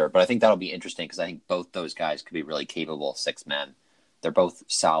 for sure. But I think that'll be interesting because I think both those guys could be really capable six men. They're both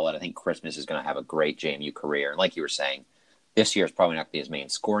solid. I think Christmas is going to have a great JMU career. And like you were saying, this year is probably not going to be his main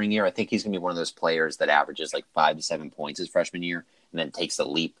scoring year. I think he's going to be one of those players that averages like 5 to 7 points his freshman year and then takes the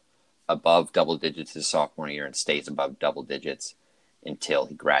leap above double digits his sophomore year and stays above double digits until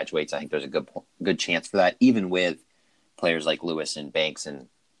he graduates. I think there's a good chance for that, even with players like Lewis and Banks and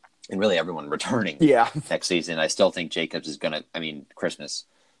really everyone returning next season. I still think Jacobs is going to, Christmas,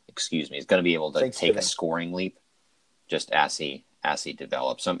 is going to be able to take a scoring leap just as he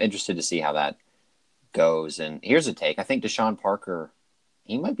develops. So I'm interested to see how that goes. And here's a take. I think Deshaun Parker,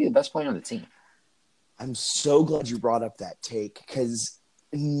 he might be the best player on the team. I'm so glad you brought up that take because,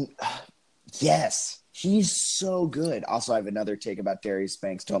 yes, he's so good. Also, I have another take about Darius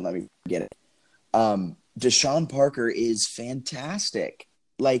Banks. Don't let me forget it. Deshaun Parker is fantastic.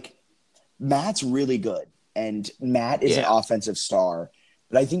 Like, Matt's really good, and Matt is an offensive star,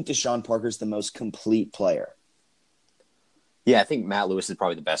 but I think Deshaun Parker's the most complete player. Yeah, I think Matt Lewis is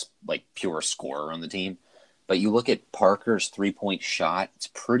probably the best, like, pure scorer on the team. But you look at Parker's three-point shot, it's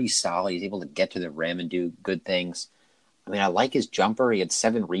pretty solid. He's able to get to the rim and do good things. I like his jumper. He had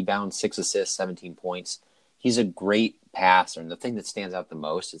 7 rebounds, 6 assists, 17 points. He's a great passer. And the thing that stands out the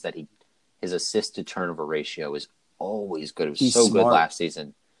most is that his assist-to-turnover ratio is always good. It was He's so smart. Good last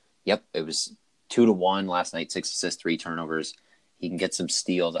season. Yep, it was 2-1 last night, 6 assists, 3 turnovers. He can get some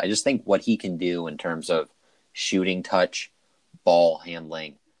steals. I just think what he can do in terms of shooting touch, ball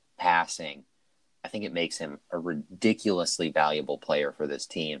handling, passing, I think it makes him a ridiculously valuable player for this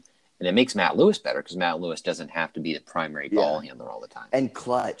team. And it makes Matt Lewis better because Matt Lewis doesn't have to be the primary ball handler all the time. And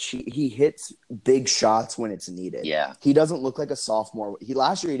clutch. He hits big shots when it's needed. Yeah. He doesn't look like a sophomore.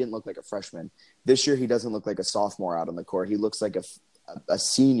 Last year he didn't look like a freshman. This year he doesn't look like a sophomore out on the court. He looks like a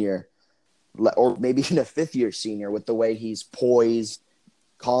senior, or maybe even a fifth-year senior with the way he's poised,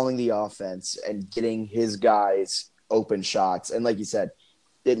 calling the offense, and getting his guys open shots. And like you said,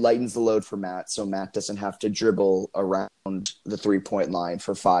 it lightens the load for Matt, so Matt doesn't have to dribble around the three-point line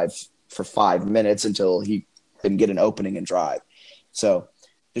for 5 minutes until he can get an opening and drive. So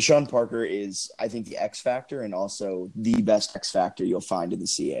Deshaun Parker is, I think, the X factor and also the best X factor you'll find in the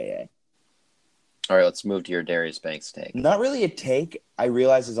CAA. All right, let's move to your Darius Banks take. Not really a take. I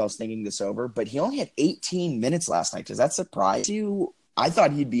realized as I was thinking this over, but he only had 18 minutes last night. Does that surprise you? I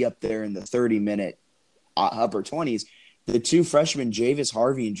thought he'd be up there in the 30-minute upper 20s. The 2 freshmen, Javis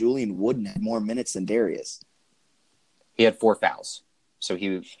Harvey and Julian Wooden, had more minutes than Darius. He had 4 fouls. So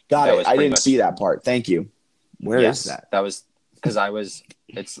he got it. I didn't see that part. Thank you. Where is that? That was because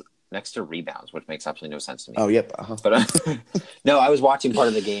it's next to rebounds, which makes absolutely no sense to me. Oh, yep. But no, I was watching part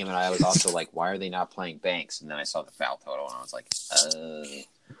of the game and I was also like, why are they not playing Banks? And then I saw the foul total and I was like,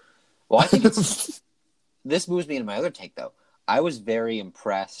 well, I think this moves me into my other take though. I was very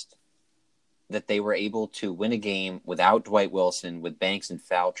impressed that they were able to win a game without Dwight Wilson, with Banks in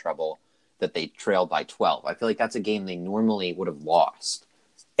foul trouble, that they trailed by 12. I feel like that's a game they normally would have lost.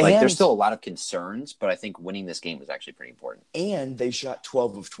 There's still a lot of concerns, but I think winning this game was actually pretty important. And they shot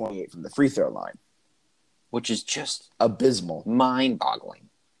 12 of 28 from the free throw line. Which is just abysmal. Mind-boggling.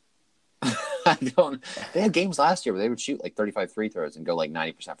 They had games last year where they would shoot like 35 free throws and go like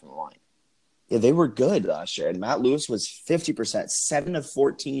 90% from the line. Yeah, they were good last year. And Matt Lewis was 50%, 7 of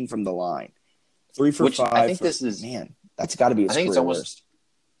 14 from the line. 3 for 5. I think this is, man, that's got to be his career worst.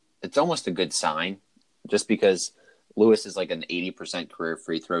 It's almost a good sign just because Lewis is like an 80% career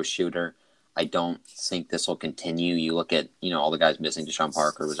free throw shooter. I don't think this will continue. You look at, all the guys missing. Deshaun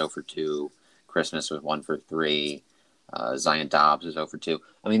Parker was 0 for 2. Christmas was 1 for 3. Zion Dobbs was 0 for 2.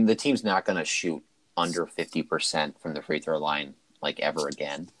 The team's not going to shoot under 50% from the free throw line like ever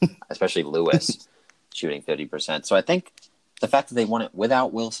again, especially Lewis shooting 50%. So I think the fact that they won it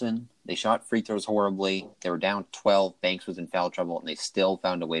without Wilson, they shot free throws horribly. They were down 12. Banks was in foul trouble, and they still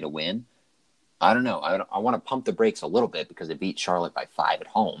found a way to win. I don't know. I want to pump the brakes a little bit because they beat Charlotte by 5 at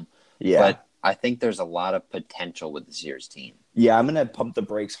home. Yeah. But I think there's a lot of potential with this year's team. Yeah, I'm gonna pump the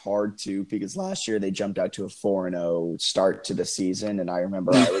brakes hard too because last year they jumped out to a 4-0 start to the season, and I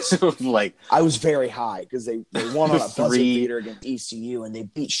remember Like I was very high because they won on a buzzer 3. beater against ECU and they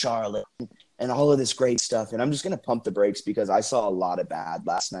beat Charlotte and all of this great stuff. And I'm just gonna pump the brakes because I saw a lot of bad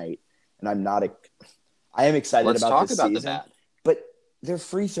last night, and I am excited Let's about talk this about the season. bad. But their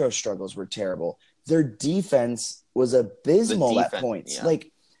free throw struggles were terrible. Their defense was abysmal at points. Yeah.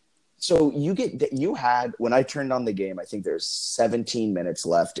 Like, so you had when I turned on the game, I think there's 17 minutes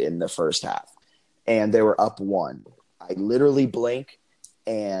left in the first half, and they were up 1. I literally blink,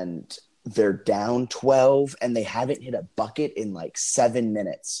 and they're down 12, and they haven't hit a bucket in like 7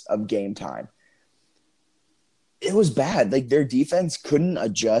 minutes of game time. It was bad. Like their defense couldn't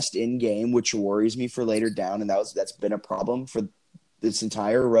adjust in game, which worries me for later down, and that's been a problem for this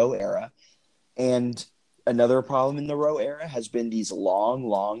entire Rowe era. And another problem in the Rowe era has been these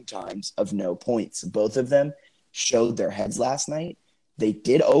long times of no points. Both of them showed their heads last night. They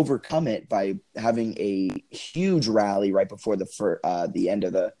did overcome it by having a huge rally right before the end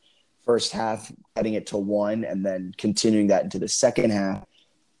of the first half, cutting it to 1, and then continuing that into the second half.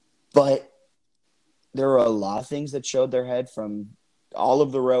 But there were a lot of things that showed their head from all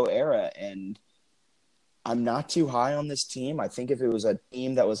of the Rowe era, and I'm not too high on this team. I think if it was a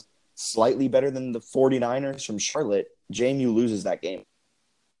team that was slightly better than the 49ers from Charlotte, JMU loses that game.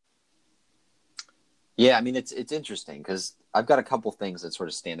 Yeah, I mean, it's interesting because I've got a couple things that sort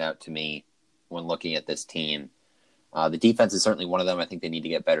of stand out to me when looking at this team. The defense is certainly one of them. I think they need to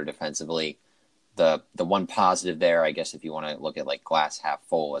get better defensively. The one positive there, I guess, if you want to look at like glass half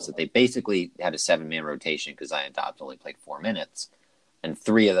full, is that they basically had a 7-man rotation because Zion Dobbs only played 4 minutes, and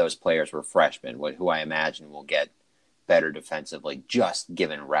 3 of those players were freshmen, who I imagine will get better defensively just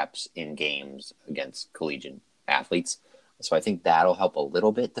given reps in games against collegiate athletes. So I think that'll help a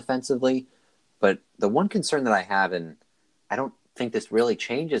little bit defensively. But the one concern that I have, and I don't think this really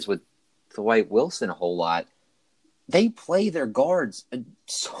changes with Dwight Wilson a whole lot, they play their guards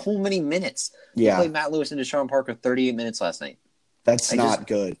so many minutes. Yeah. They played Matt Lewis and Deshaun Parker 38 minutes last night. That's not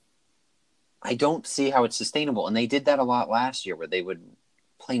good. I don't see how it's sustainable. And they did that a lot last year where they would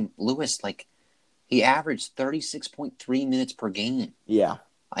play Lewis like he averaged 36.3 minutes per game. Yeah.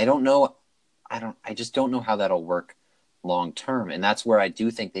 I just don't know how that'll work long term. And that's where I do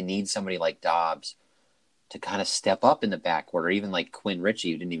think they need somebody like Dobbs to kind of step up in the backcourt, or even like Quinn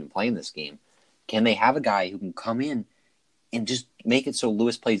Ritchie, who didn't even play in this game. Can they have a guy who can come in and just make it so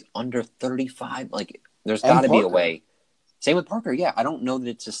Lewis plays under 35? Like, there's got to be a way. Same with Parker. Yeah, I don't know that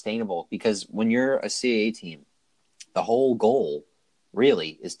it's sustainable because when you're a CAA team, the whole goal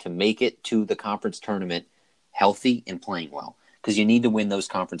really is to make it to the conference tournament healthy and playing well, because you need to win those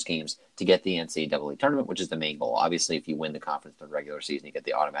conference games to get the NCAA tournament, which is the main goal. Obviously, if you win the conference in the regular season, you get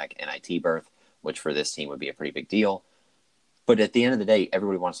the automatic NIT berth, which for this team would be a pretty big deal. But at the end of the day,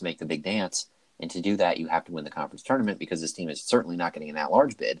 everybody wants to make the big dance. And to do that, you have to win the conference tournament because this team is certainly not getting an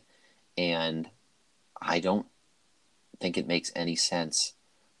at-large bid. And I don't think it makes any sense.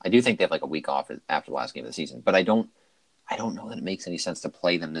 I do think they have like a week off after the last game of the season, but I don't know that it makes any sense to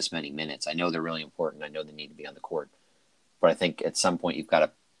play them this many minutes. I know they're really important. I know they need to be on the court. But I think at some point you've got to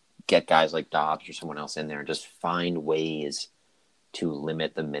get guys like Dobbs or someone else in there and just find ways to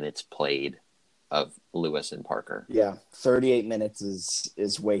limit the minutes played of Lewis and Parker. Yeah, 38 minutes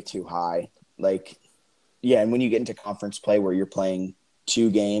is way too high. Like, yeah, and when you get into conference play where you're playing 2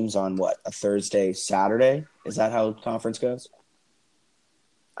 games on a Thursday, Saturday? Is that how conference goes?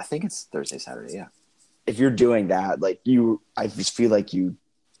 I think it's Thursday, Saturday, yeah. If you're doing that, like I just feel like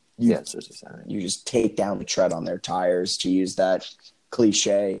it's Thursday, Saturday. You just take down the tread on their tires, to use that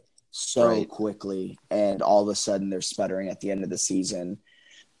cliche, so quickly, and all of a sudden they're sputtering at the end of the season.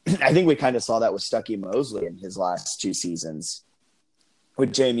 I think we kind of saw that with Stuckey Mosley in his last 2 seasons.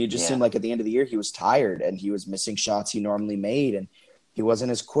 With JMU, just seemed like at the end of the year he was tired and he was missing shots he normally made and he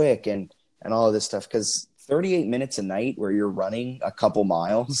wasn't as quick and all of this stuff. Because 38 minutes a night where you're running a couple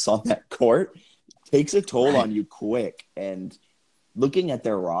miles on that court takes a toll on you quick. And looking at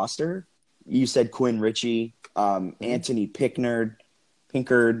their roster, you said Quinn Ritchie, Anthony Pinkard,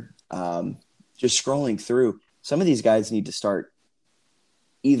 just scrolling through. Some of these guys need to start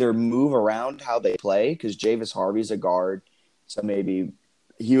either move around how they play, because Javis Harvey's a guard, so maybe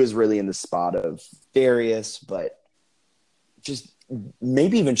he was really in the spot of Darius, but just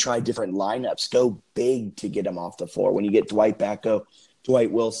maybe even try different lineups. Go big to get him off the floor. When you get Dwight back, go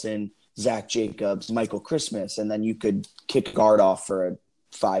Dwight Wilson, Zach Jacobs, Michael Christmas, and then you could kick guard off for a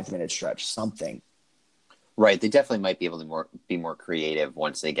 5-minute stretch, something. Right. They definitely might be able to be more creative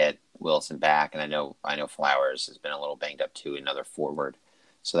once they get Wilson back. And I know Flowers has been a little banged up too, another forward.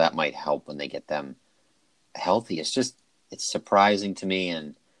 So that might help when they get them healthy. It's just, it's surprising to me,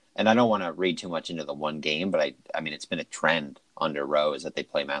 and I don't want to read too much into the one game, but I mean, it's been a trend under Rose that they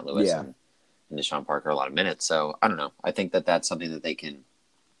play Matt Lewis and Deshaun Parker a lot of minutes. So I don't know. I think that that's something that they can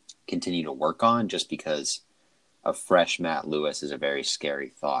continue to work on, just because a fresh Matt Lewis is a very scary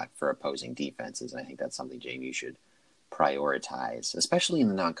thought for opposing defenses. And I think that's something JMU should prioritize, especially in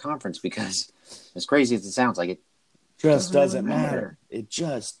the non-conference, because as crazy as it sounds, like, it just doesn't matter. It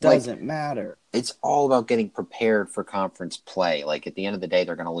just doesn't matter. It's all about getting prepared for conference play. Like, at the end of the day,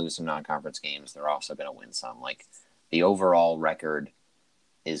 they're going to lose some non-conference games. They're also going to win some. Like, the overall record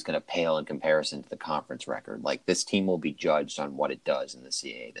is going to pale in comparison to the conference record. Like, this team will be judged on what it does in the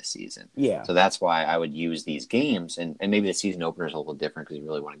CAA this season. Yeah. So that's why I would use these games, and maybe the season opener is a little different because you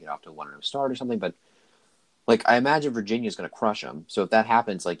really want to get off to a 1-0 start or something, but like, I imagine Virginia's going to crush them. So if that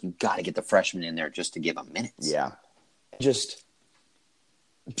happens, like, you got to get the freshmen in there just to give them minutes. Yeah. Just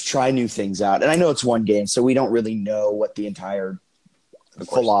try new things out. And I know it's one game, so we don't really know what the entire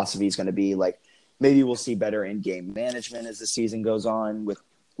philosophy is going to be. Like, maybe we'll see better in-game management as the season goes on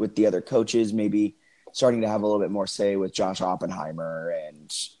with the other coaches, maybe starting to have a little bit more say with Josh Oppenheimer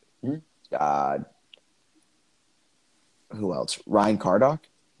and who else? Ryan Cardock?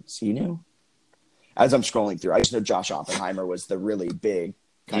 Is he new? As I'm scrolling through, I just know Josh Oppenheimer was the really big.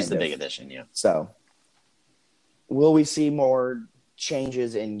 He's the big addition, yeah. So, will we see more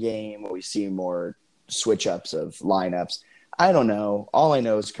changes in game? Will we see more switch ups of lineups? I don't know. All I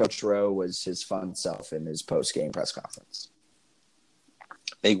know is Coach Rowe was his fun self in his post game press conference.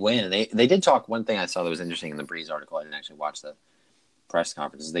 Big win. They did talk. One thing I saw that was interesting in the Breeze article, I didn't actually watch the press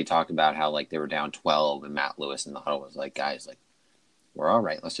conferences. They talked about how, like, they were down 12, and Matt Lewis in the huddle was like, guys, like, we're all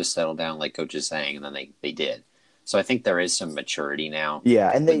right. Let's just settle down, like Coach is saying. And then they did. So I think there is some maturity now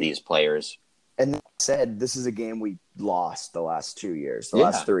and with these players. And they said this is a game we lost the last 2 years, the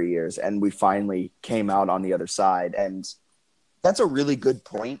last 3 years, and we finally came out on the other side. And that's a really good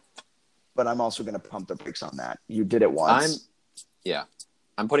point, but I'm also going to pump the brakes on that. You did it once.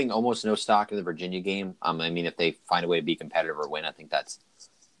 I'm putting almost no stock in the Virginia game. I mean, if they find a way to be competitive or win, I think that's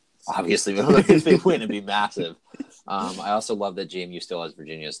obviously if they win, it'd be massive. I also love that JMU still has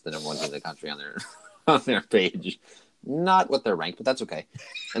Virginia as the number one team in the country on their page. Not what they're ranked, but that's okay.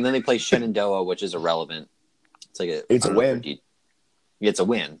 And then they play Shenandoah, which is irrelevant. It's a win. It's a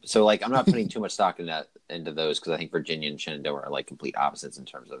win. So, like, I'm not putting too much stock into those because I think Virginia and Shenandoah are like complete opposites in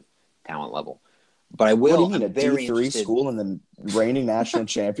terms of talent level. But I will. What do you mean, a D3 school and the reigning national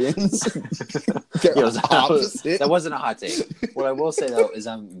champions? That wasn't a hot take. What I will say, though, is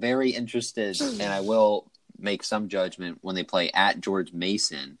I'm very interested, and I will make some judgment when they play at George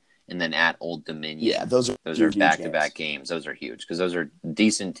Mason and then at Old Dominion. Yeah, those are back-to-back games. Those are huge because those are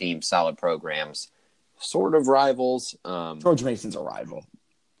decent teams, solid programs, sort of rivals. George Mason's a rival.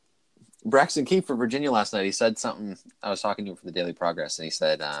 Braxton Keefe for Virginia last night, he said something. I was talking to him for the Daily Progress, and he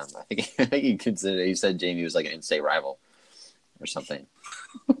said, I think he said JMU was like an in-state rival or something.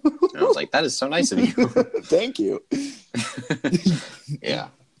 And I was like, that is so nice of you. Thank you. Yeah.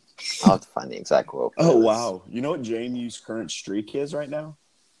 I'll have to find the exact quote. Oh, wow. You know what JMU's current streak is right now?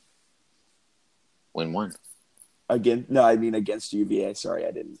 Win one. Against UVA. Sorry,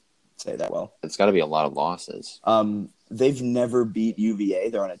 I didn't say that well. It's got to be a lot of losses. They've never beat UVA.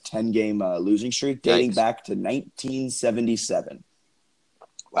 They're on a 10-game losing streak dating back to 1977.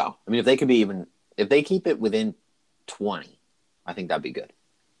 Wow. I mean, if they keep it within 20, I think that'd be good.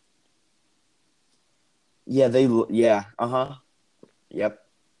 Yeah, Yep.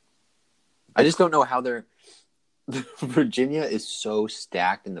 I just don't know how Virginia is so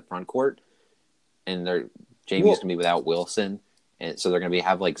stacked in the front court, and JMU's going to be without Wilson, and so they're going to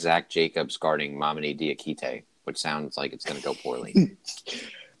have like Zach Jacobs guarding Mamadi Diakite, which sounds like it's going to go poorly.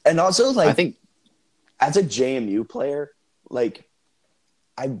 And also, like, I think as a JMU player, like,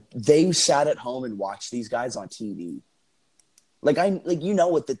 they sat at home and watched these guys on TV. Like, you know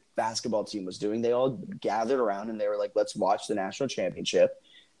what the basketball team was doing. They all gathered around and they were like, let's watch the national championship.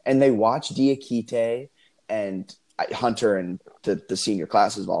 And they watched Diakite and Hunter, and the senior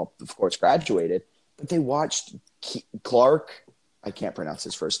classes all, of course, graduated. But they watched Clark. I can't pronounce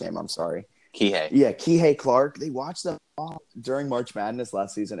his first name. I'm sorry. Kihei. Yeah, Kihei Clark. They watched them all during March Madness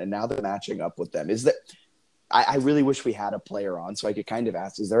last season, and now they're matching up with them. I really wish we had a player on so I could kind of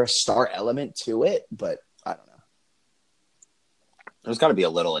ask, is there a star element to it? But I don't know. There's got to be a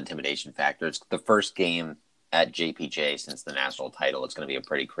little intimidation factor. It's the first game at JPJ since the national title. It's going to be a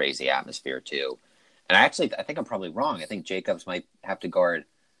pretty crazy atmosphere, too. And I think I'm probably wrong. I think Jacobs might have to guard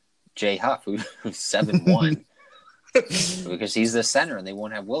Jay Huff, who's 7'1", because he's the center and they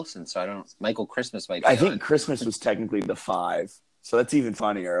won't have Wilson. So Michael Christmas might be I think Christmas was technically the 5. So that's even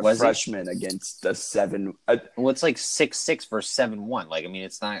funnier. A Was he? freshman against a 7. Well, it's like 6'6" versus 7'1". Like, I mean,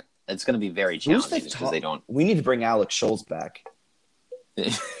 it's not. It's going to be very challenging just because they don't. We need to bring Alex Scholes back. Yeah,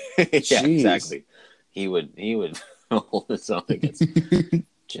 Jeez. exactly. He would hold his own against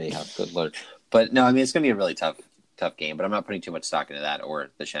Jayhawk. Good lord. But no, I mean, it's going to be a really tough game. But I'm not putting too much stock into that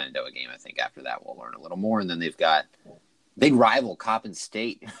or the Shenandoah game. I think after that we'll learn a little more. And then they've got big rival Coppin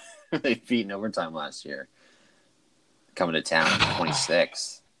State. They beat in overtime last year. Coming to town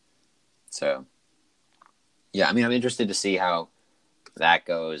 26. So, yeah, I mean, I'm interested to see how that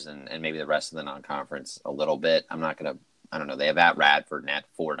goes and maybe the rest of the non-conference a little bit. I don't know. They have at Radford and at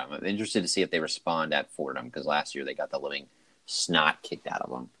Fordham. I'm interested to see if they respond at Fordham because last year they got the living snot kicked out of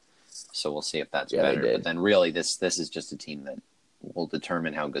them. So we'll see if that's better. But then really this is just a team that will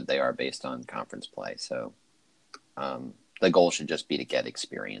determine how good they are based on conference play. So the goal should just be to get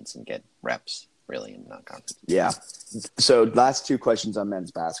experience and get reps really in non-conference. Yeah. So last two questions on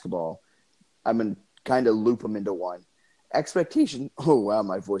men's basketball. I'm going to kind of loop them into one. Expectation. Oh, wow.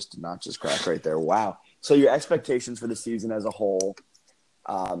 My voice did not just crack right there. Wow. So your expectations for the season as a whole,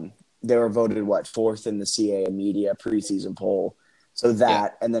 they were voted, fourth in the CAA media preseason poll. So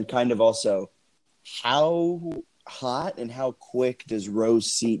that, and then kind of also how hot and how quick does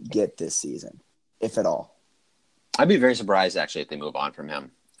Rowe's seat get this season, if at all? I'd be very surprised, actually, if they move on from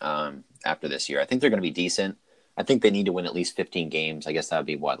him after this year. I think they're going to be decent. I think they need to win at least 15 games. I guess that would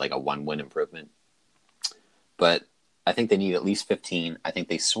be, like a 1-win improvement. But I think they need at least 15. I think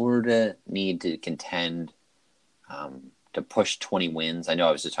they sort of need to contend to push 20 wins. I know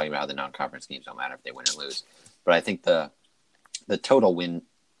I was just talking about how the non-conference games don't matter if they win or lose. But I think the total wins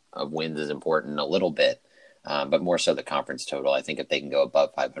is important a little bit, but more so the conference total. I think if they can go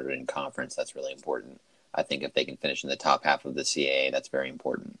above 500 in conference, that's really important. I think if they can finish in the top half of the CAA, that's very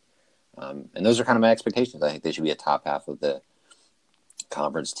important. And those are kind of my expectations. I think they should be a top half of the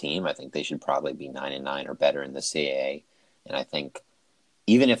conference team. I think they should probably be 9-9 or better in the CAA. And I think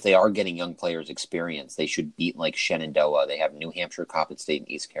even if they are getting young players experience, they should beat like Shenandoah. They have New Hampshire, Coppin State, and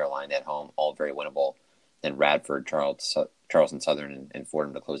East Carolina at home, all very winnable. Then Radford, Charleston Southern, and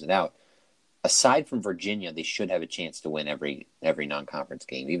Fordham to close it out. Aside from Virginia, they should have a chance to win every non-conference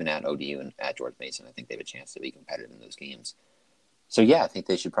game, even at ODU and at George Mason. I think they have a chance to be competitive in those games. So, yeah, I think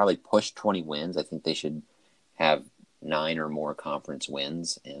they should probably push 20 wins. I think they should have 9 or more conference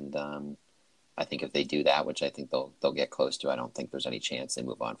wins. And I think if they do that, which I think they'll get close to, I don't think there's any chance they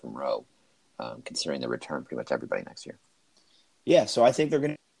move on from Rowe, considering they return pretty much everybody next year. Yeah, so I think they're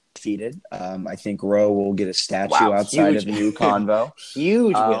going to be defeated. I think Rowe will get a statue outside of New Convo.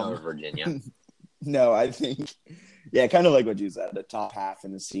 Huge win over Virginia. No, I think, kind of like what you said, the top half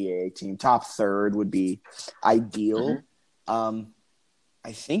in the CAA team. Top third would be ideal. Mm-hmm.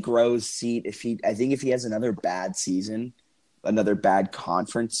 I think Rowe's seat, if he has another bad season, another bad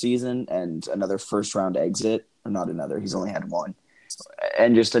conference season, and another first-round exit, or not another, he's only had one,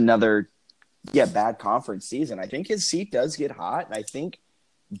 and just another, bad conference season, I think his seat does get hot, and I think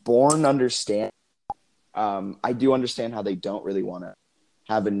Bourne understands. I do understand how they don't really want to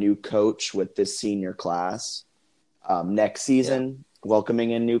have a new coach with this senior class next season,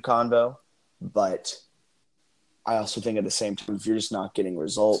 welcoming in New Convo, but I also think at the same time, if you're just not getting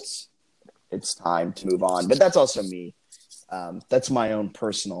results, it's time to move on. But that's also me. That's my own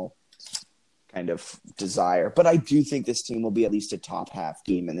personal kind of desire. But I do think this team will be at least a top half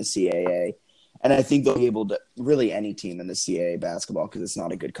team in the CAA. And I think they'll be able to – really any team in the CAA basketball, because it's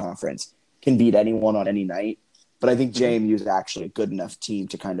not a good conference, can beat anyone on any night. But I think JMU is actually a good enough team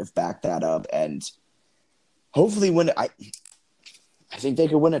to kind of back that up and hopefully win – I think they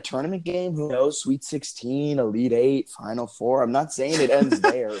could win a tournament game. Who knows? Sweet 16, Elite 8, Final 4. I'm not saying it ends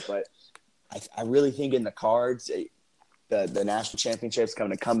there, but I really think in the cards, the national championship's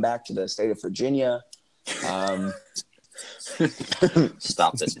going to come back to the state of Virginia.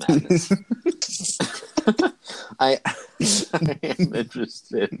 Stop this madness. I am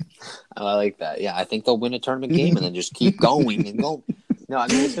interested. I like that. Yeah, I think they'll win a tournament game and then just keep going and going. No, I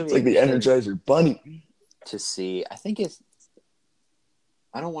mean, it's like the Energizer Bunny. To see, I think it's.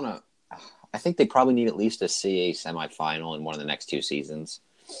 I don't want to. I think they probably need at least a CAA semifinal in one of the next 2 seasons,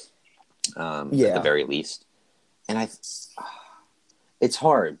 at the very least. And it's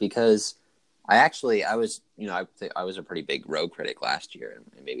hard because I was a pretty big Rowe critic last year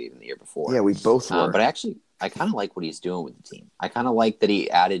and maybe even the year before. Yeah, we both were. But I kind of like what he's doing with the team. I kind of like that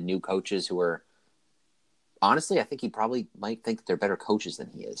he added new coaches who are. Honestly, I think he probably might think they're better coaches than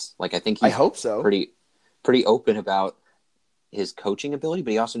he is. Like I think I hope so. Pretty open about his coaching ability,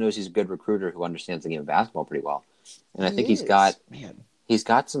 but he also knows he's a good recruiter who understands the game of basketball pretty well. And I think he's got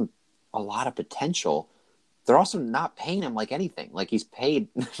a lot of potential. they're also not paying him like anything. Like he's paid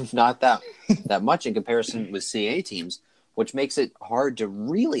not that much in comparison with CAA teams, which makes it hard to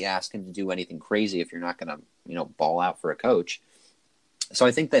really ask him to do anything crazy if you're not going to, ball out for a coach. So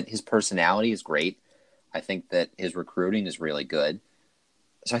I think that his personality is great. I think that his recruiting is really good.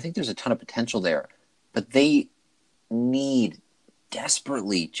 So I think there's a ton of potential there. But they need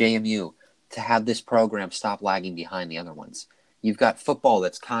desperately, JMU, to have this program stop lagging behind the other ones. You've got football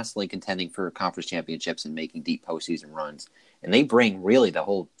that's constantly contending for conference championships and making deep postseason runs. And they bring really the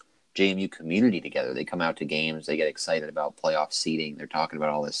whole JMU community together. They come out to games. They get excited about playoff seeding. They're talking about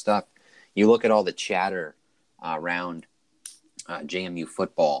all this stuff. You look at all the chatter around JMU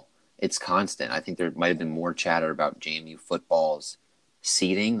football. It's constant. I think there might have been more chatter about JMU football's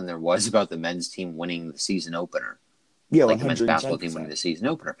seeding than there was about the men's team winning the season opener. Yeah, like the men's basketball team winning the season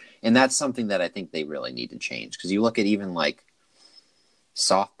opener. And that's something that I think they really need to change. Because you look at even like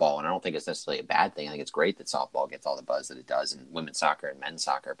softball, and I don't think it's necessarily a bad thing. I think it's great that softball gets all the buzz that it does, and women's soccer and men's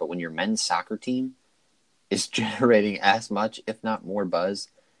soccer. But when your men's soccer team is generating as much, if not more buzz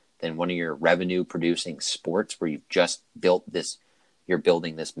than one of your revenue-producing sports where you've just you're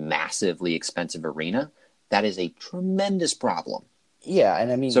building this massively expensive arena, that is a tremendous problem. Yeah,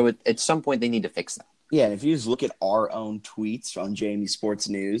 and I mean... So at some point, they need to fix that. Yeah, and if you just look at our own tweets on JMU Sports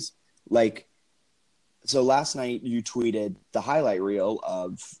News, so last night you tweeted the highlight reel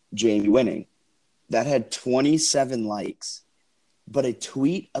of JMU winning. That had 27 likes. But a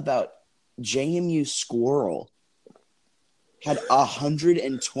tweet about JMU Squirrel had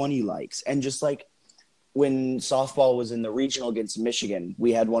 120 likes. And just like when softball was in the regional against Michigan,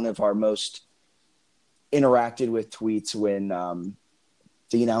 we had one of our most interacted with tweets when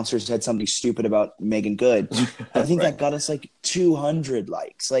the announcers said something stupid about Megan Good. I think that got us 200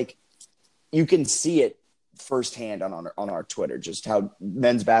 likes. You can see it firsthand on our Twitter, just how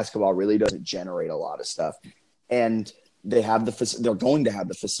men's basketball really doesn't generate a lot of stuff. And they're going to have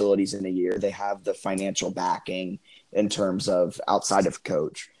the facilities in a year. They have the financial backing in terms of outside of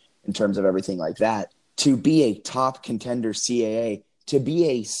coach, in terms of everything like that. To be a top contender CAA, to be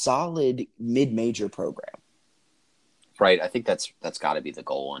a solid mid-major program. Right. I think that's got to be the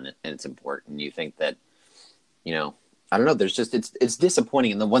goal, and it's important. You think that, I don't know. There's just it's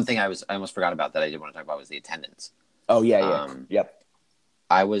disappointing. And the one thing I almost forgot about that I did want to talk about was the attendance. Oh yeah. Yep.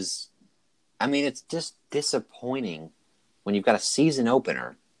 It's just disappointing when you've got a season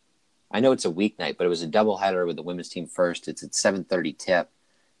opener. I know it's a weeknight, but it was a doubleheader with the women's team first. It's at 7:30 tip.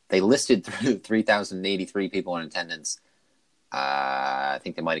 They listed 3,083 people in attendance. I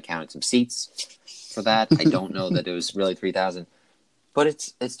think they might have counted some seats for that. I don't know that it was really 3,000, but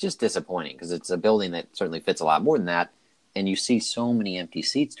it's just disappointing because it's a building that certainly fits a lot more than that. And you see so many empty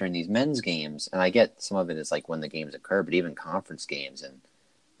seats during these men's games. And I get some of it is when the games occur, but even conference games. And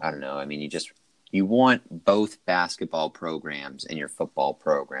I don't know. I mean, you want both basketball programs and your football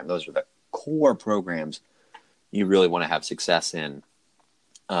program. Those are the core programs you really want to have success in.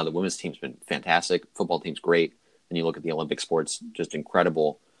 The women's team's been fantastic. Football team's great. And you look at the Olympic sports, just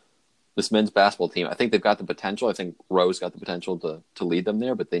incredible. This men's basketball team, I think they've got the potential. I think Rose got the potential to lead them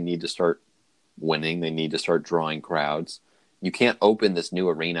there, but they need to start winning. They need to start drawing crowds. You can't open this new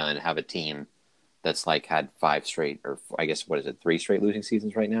arena and have a team that's had 5 straight, or I guess, 3 straight losing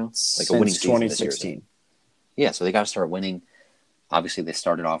seasons right now? A winning season 2016. Yeah, so they got to start winning. Obviously, they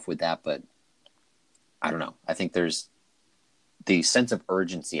started off with that, but I don't know. I think there's the sense of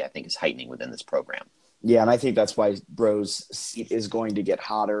urgency, I think, is heightening within this program. Yeah, and I think that's why Rose's seat is going to get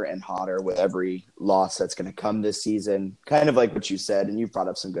hotter and hotter with every loss that's going to come this season. Kind of like what you said, and you brought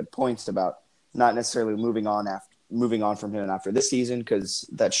up some good points about not necessarily moving on from him after this season, because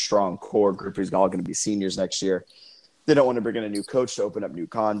that strong core group is all going to be seniors next year. They don't want to bring in a new coach to open up new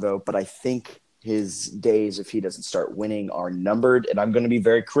convo, but I think his days, if he doesn't start winning, are numbered, and I'm going to be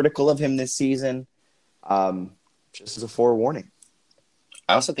very critical of him this season, just as a forewarning.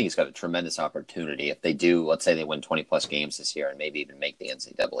 I also think he's got a tremendous opportunity. If they do, let's say they win 20-plus games this year and maybe even make the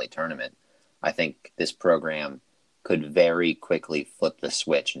NCAA tournament, I think this program could very quickly flip the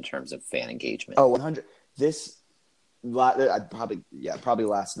switch in terms of fan engagement. Oh, 100. Probably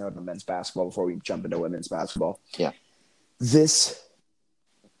last note on men's basketball before we jump into women's basketball. Yeah. This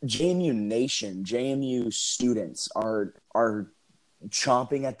JMU Nation, JMU students are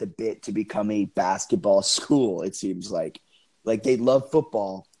chomping at the bit to become a basketball school, it seems like. They love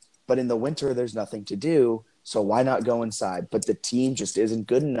football, but in the winter there's nothing to do, so why not go inside? But the team just isn't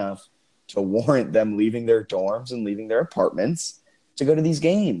good enough to warrant them leaving their dorms and leaving their apartments to go to these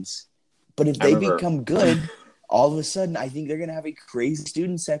games. But if they become good, all of a sudden I think they're going to have a crazy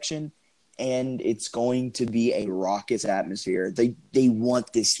student section, and it's going to be a raucous atmosphere. They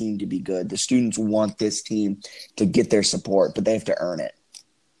want this team to be good. The students want this team to get their support, but they have to earn it.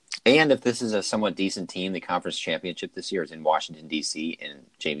 And if this is a somewhat decent team, the conference championship this year is in Washington, D.C., and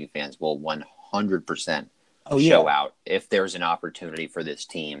JMU fans will 100% show out if there's an opportunity for this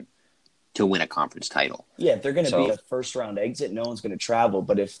team to win a conference title. Yeah, if they're going to be a first-round exit, no one's going to travel.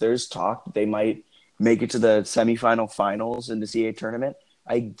 But if there's talk they might make it to the semifinal finals in the CAA tournament,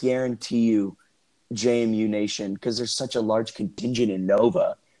 I guarantee you JMU Nation, because there's such a large contingent in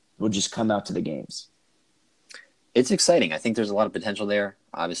Nova, will just come out to the games. It's exciting. I think there's a lot of potential there.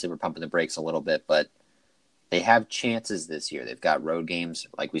 Obviously, we're pumping the brakes a little bit, but they have chances this year. They've got road games,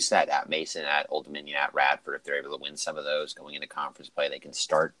 like we said, at Mason, at Old Dominion, at Radford. If they're able to win some of those going into conference play, they can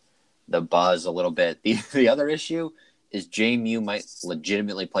start the buzz a little bit. The other issue is JMU might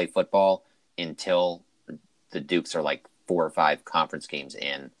legitimately play football until the Dukes are like 4 or 5 conference games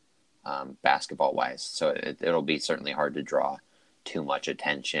in basketball-wise. So it'll be certainly hard to draw too much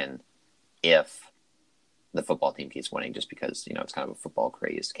attention if the football team keeps winning, just because, it's kind of a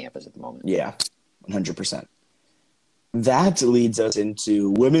football-crazed campus at the moment. Yeah, 100%. That leads us into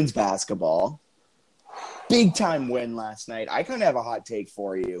women's basketball. Big-time win last night. I kind of have a hot take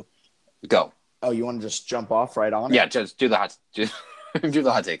for you. Go. Oh, you want to just jump off right on it? Yeah, just do the hot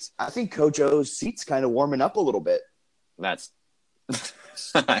takes. I think Coach O's seat's kind of warming up a little bit. That's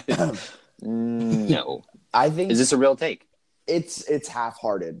no. I think is this a real take? It's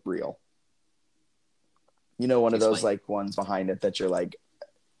half-hearted real. One of those like ones behind it that you're like,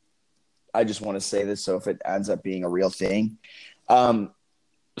 I just want to say this, so if it ends up being a real thing.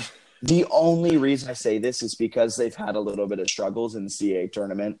 The only reason I say this is because they've had a little bit of struggles in the CAA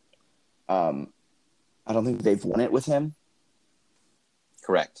tournament. I don't think they've won it with him.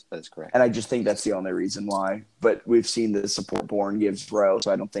 Correct. That is correct. And I just think that's the only reason why. But we've seen the support Bourne gives Rowe,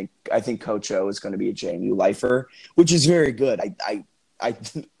 so I think Coach O is going to be a JMU lifer, which is very good.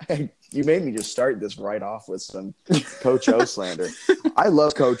 You made me just start this right off with some Coach O slander. I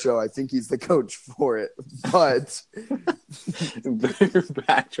love Coach O. I think he's the coach for it. But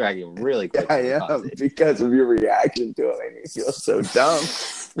backtracking really quick. I am, because of your reaction to it. Made me feel so dumb.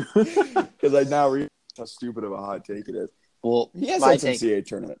 Because I now realize how stupid of a hot take it is. Well, he has had some CAA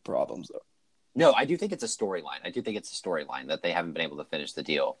tournament problems, though. No, I do think it's a storyline. That they haven't been able to finish the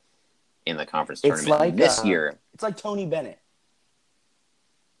deal in the conference tournament this year. It's like Tony Bennett.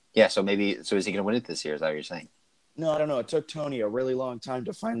 Yeah, so is he going to win it this year? Is that what you're saying? No, I don't know. It took Tony a really long time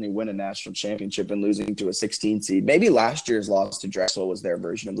to finally win a national championship and losing to a 16 seed. Maybe last year's loss to Drexel was their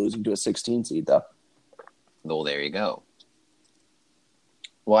version of losing to a 16 seed, though. Well, there you go.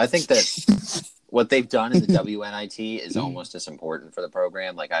 Well, I think that what they've done in the WNIT is almost as important for the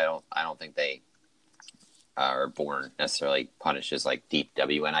program. Like, I don't think they are born necessarily punished as like deep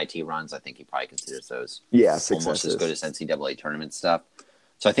WNIT runs. I think he probably considers those almost as good as NCAA tournament stuff.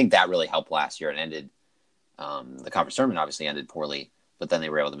 So I think that really helped last year and ended the conference tournament obviously ended poorly, but then they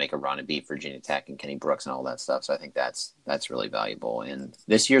were able to make a run and beat Virginia Tech and Kenny Brooks and all that stuff. So I think that's really valuable. And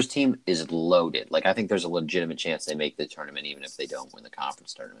this year's team is loaded. Like, I think there's a legitimate chance they make the tournament even if they don't win the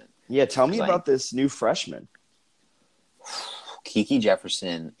conference tournament. Yeah, tell me about this new freshman. Kiki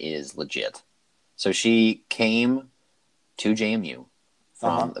Jefferson is legit. So she came to JMU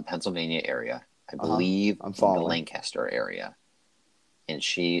from the Pennsylvania area, I believe the Lancaster area. And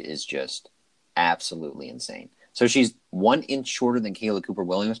she is just absolutely insane. So she's 1 inch shorter than Kayla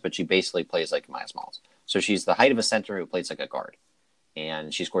Cooper-Williams, but she basically plays like Maya Smalls. So she's the height of a center who plays like a guard.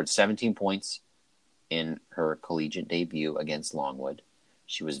 And she scored 17 points in her collegiate debut against Longwood.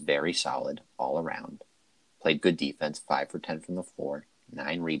 She was very solid all around. Played good defense, 5 for 10 from the floor,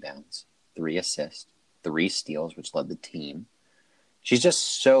 9 rebounds, 3 assists, 3 steals, which led the team. She's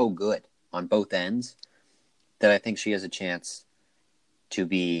just so good on both ends that I think she has a chance to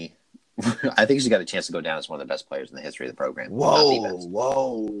be I think she's got a chance to go down as one of the best players in the history of the program. Whoa,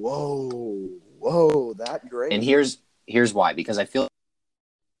 that great. And here's why. Because I feel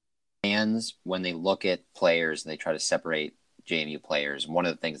fans, when they look at players and they try to separate JMU players, one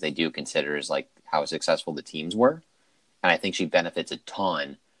of the things they do consider is like how successful the teams were. And I think she benefits a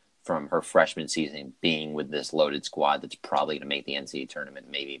ton from her freshman season being with this loaded squad that's probably going to make the NCAA tournament,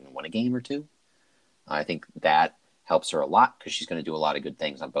 maybe even win a game or two. I think that helps her a lot because she's going to do a lot of good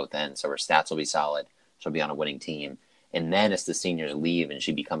things on both ends. So her stats will be solid. She'll be on a winning team. And then as the seniors leave and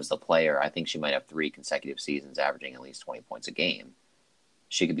she becomes the player, I think she might have 3 consecutive seasons averaging at least 20 points a game.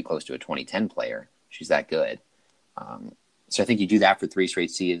 She could be close to a 2010 player. She's that good. So I think you do that for 3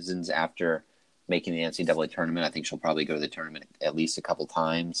 straight seasons after making the NCAA tournament. I think she'll probably go to the tournament at least a couple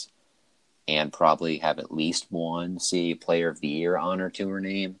times and probably have at least one CAA Player of the Year honor to her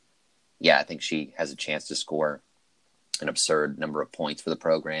name. yeah, I think she has a chance to score an absurd number of points for the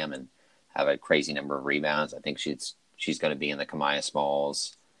program and have a crazy number of rebounds. I think she's going to be in the Kamaya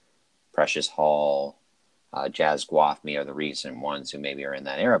Smalls, Precious Hall, Jazz Guathme are the recent ones who maybe are in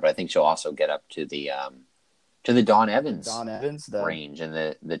that era, but I think she'll also get up to the Dawn Evans range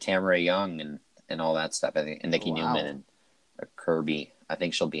and the Tamara Young and all that stuff. I think, and Nikki Newman and Kirby. I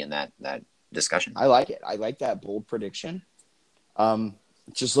think she'll be in that discussion. I like it. I like that bold prediction.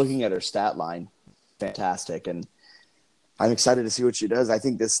 Just looking at her stat line, fantastic, and I'm excited to see what she does. I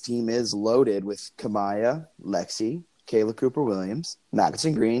think this team is loaded with Kamaya, Lexi, Kayla Cooper-Williams,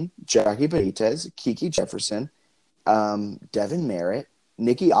 Madison Green, Jackie Benitez, Kiki Jefferson, Devin Merritt,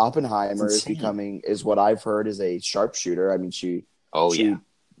 Nikki Oppenheimer is what I've heard is a sharpshooter. I mean, she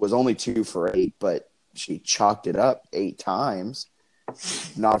was only 2 for 8, but she chalked it up 8 times.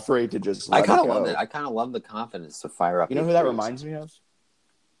 Not afraid to just let it go. Love it. I kind of love the confidence to fire up. You know who that reminds me of?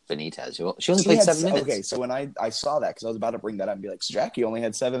 Benitez. She only played 7 minutes. Okay, so when I saw that, because I was about to bring that up and be like, so Jackie only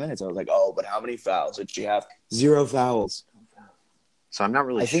had 7 minutes. I was like, oh, but how many fouls did she have? 0 fouls. So I'm not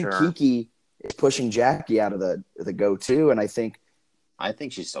really sure. I think Kiki is pushing Jackie out of the go-to, and I think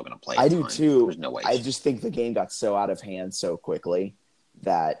she's still going to play. I do too. There's no way. I just think the game got so out of hand so quickly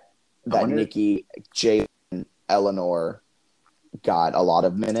that Nikki, Jay, and Eleanor got a lot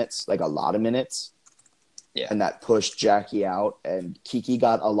of minutes. Yeah. And that pushed Jackie out, and Kiki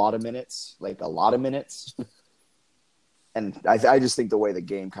got a lot of minutes. And I just think the way the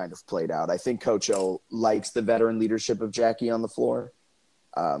game kind of played out, I think Coach O likes the veteran leadership of Jackie on the floor.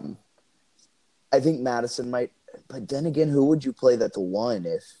 I think Madison might, but then again, who would you play that the 1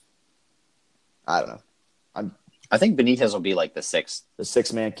 if? I don't know. I think Benitez will be like the 6th. The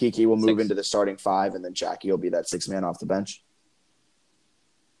 6-man. Kiki will move into the starting 5, and then Jackie will be that 6-man off the bench.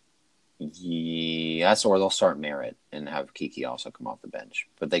 Yes, or they'll start Merritt and have Kiki also come off the bench.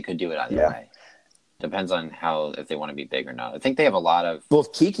 But they could do it either way. Depends on if they want to be big or not. I think they have a lot of. Well,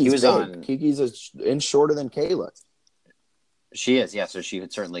 Kiki's big. Kiki's an inch shorter than Kayla. She is, yeah. So she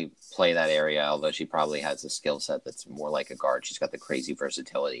could certainly play that area, although she probably has a skill set that's more like a guard. She's got the crazy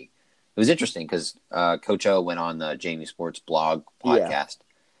versatility. It was interesting because Coach O went on the Jamie Sports blog podcast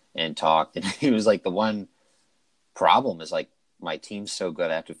and talked, and he was like, the one problem is like, my team's so good,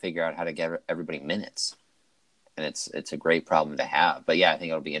 I have to figure out how to get everybody minutes. And it's a great problem to have. But yeah, I think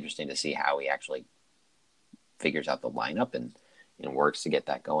it'll be interesting to see how he actually figures out the lineup and works to get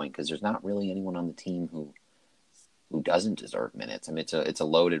that going, because there's not really anyone on the team who doesn't deserve minutes. I mean, it's a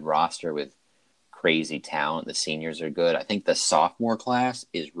loaded roster with crazy talent. The seniors are good. I think the sophomore class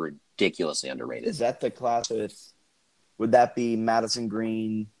is ridiculously underrated. Is that the class would that be Madison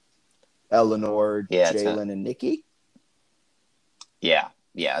Green, Eleanor, Jalen, and Nikki? Yeah,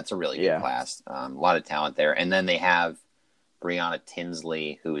 it's a really good class. A lot of talent there. And then they have Brianna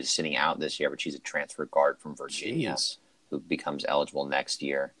Tinsley, who is sitting out this year, but she's a transfer guard from Virginia who becomes eligible next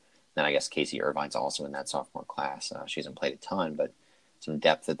year. Then I guess Casey Irvine's also in that sophomore class. She hasn't played a ton, but some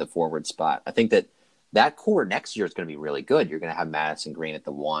depth at the forward spot. I think that core next year is going to be really good. You're going to have Madison Green at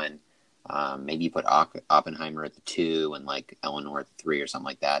the 1. Maybe you put Oppenheimer at the 2 and like Eleanor at the 3 or something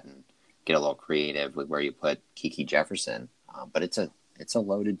like that, and get a little creative with where you put Kiki Jefferson. But it's a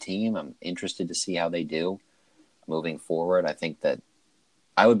loaded team. I'm interested to see how they do moving forward. I think that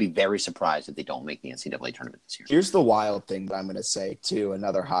I would be very surprised if they don't make the NCAA tournament this year. Here's the wild thing that I'm going to say, too,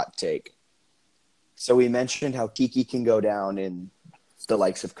 another hot take. So we mentioned how Kiki can go down in the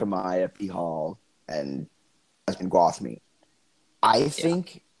likes of Kamaya, P. Hall, and Guathme. I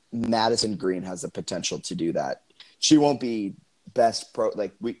think Madison Green has the potential to do that. She won't be best pro.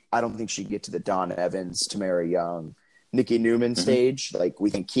 I don't think she'd get to the Dawn Evans, Tamara Young, Nikki Newman stage like we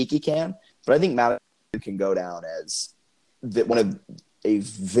think Kiki can. But I think Madison can go down as one of a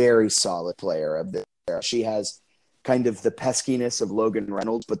very solid player of this era. She has kind of the peskiness of Logan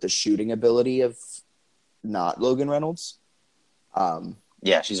Reynolds, but the shooting ability of not Logan Reynolds.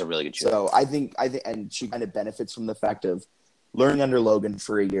 She's a really good shooter. So I think, and she kind of benefits from the fact of learning under Logan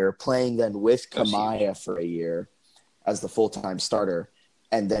for a year, playing then with Kamaya for a year as the full-time starter,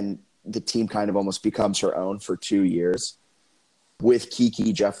 and then the team kind of almost becomes her own for 2 years with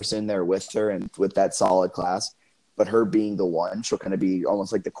Kiki Jefferson there with her and with that solid class. But her being the 1, she'll kind of be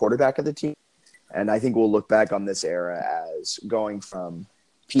almost like the quarterback of the team. And I think we'll look back on this era as going from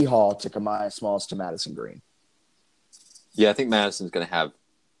P. Hall to Kamaya Smalls to Madison Green. Yeah, I think Madison's going to have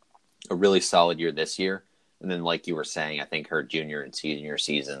a really solid year this year. And then, like you were saying, I think her junior and senior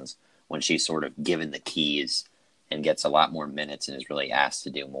seasons, when she's sort of given the keys and gets a lot more minutes and is really asked to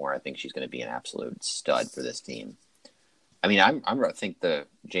do more, I think she's going to be an absolute stud for this team. I mean, I think the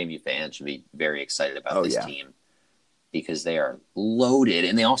JMU fans should be very excited about this team. because they are loaded,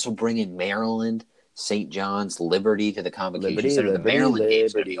 and they also bring in Maryland, St. John's, Liberty to the Convocation Center. The Maryland game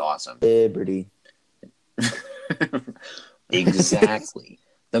is going to be awesome. Liberty. Exactly.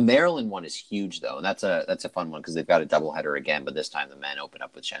 The Maryland one is huge, though, and that's a fun one because they've got a doubleheader again, but this time the men open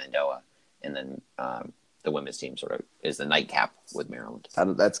up with Shenandoah, and then the women's team sort of is the nightcap with Maryland.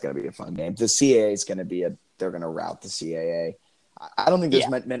 That's going to be a fun game. The CAA is going to be they're going to rout the CAA. I don't think there's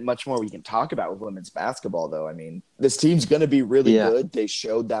meant much more we can talk about with women's basketball, though. I mean, this team's going to be really good. They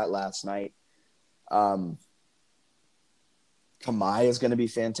showed that last night. Kamai is going to be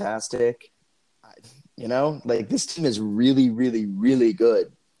fantastic. This team is really, really, really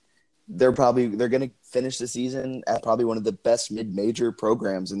good. They're going to finish the season at probably one of the best mid-major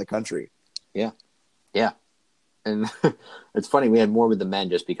programs in the country. Yeah. Yeah. And it's funny, we had more with the men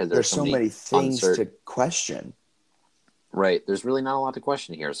just because there's so many things to question. Right. There's really not a lot to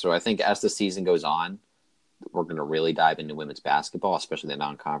question here. So I think as the season goes on, we're going to really dive into women's basketball, especially the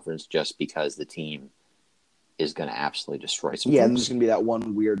non-conference, just because the team is going to absolutely destroy some and there's going to be that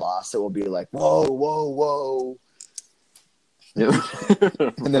one weird loss that will be like, whoa, whoa, whoa.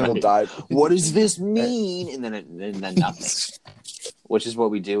 And then we'll dive. What does this mean? And then nothing. Which is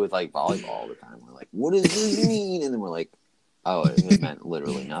what we do with like volleyball all the time. We're like, what does this mean? And then we're like, oh, it meant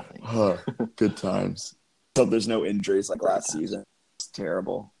literally nothing. Good times. So there's no injuries like last season. It's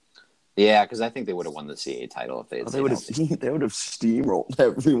terrible. Yeah, because I think they would have won the CAA title if they had they would have steamrolled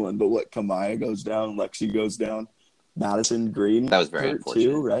everyone. But what, Kamaya goes down, Lexi goes down, Madison Green. That was very unfortunate,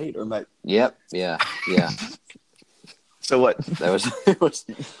 too, right? Yep. Yeah. So what? It was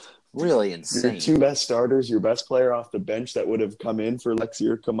really insane. Your two best starters, your best player off the bench that would have come in for Lexi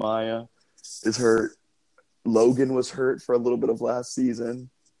or Kamaya is hurt. Logan was hurt for a little bit of last season.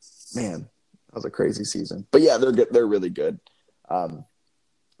 Man, that was a crazy season. But yeah, they're good. They're really good.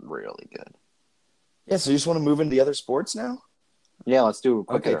 Really good. Yeah, so you just want to move into the other sports now? Yeah, let's do a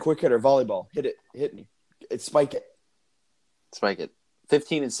quick hitter. Quick hitter, volleyball. Hit me. Spike it.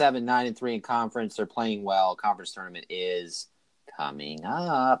 15-7, 9-3 in conference. They're playing well. Conference tournament is coming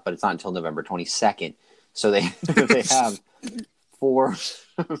up, but it's not until November 22nd. So they have 4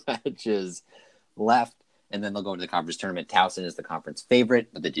 matches left, and then they'll go into the conference tournament. Towson is the conference favorite,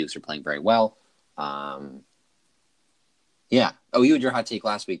 but the Dukes are playing very well. Yeah. Oh, you had your hot take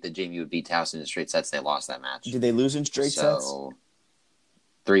last week that JMU would beat Towson in straight sets. They lost that match. Did they lose in straight sets?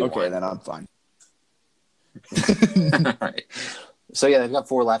 3-1. Okay, then I'm fine. All right. So, yeah, they've got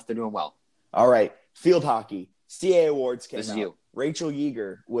 4 left. They're doing well. All right. Field hockey. CAA awards came out. This is you. Rachel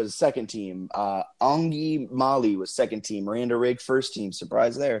Yeager was second team. Ongi Mali was second team. Miranda Rigg, first team.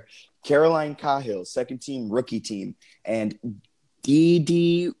 Surprise there. Caroline Cahill, second team, rookie team. And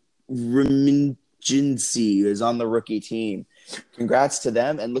Didi Remingency is on the rookie team. Congrats to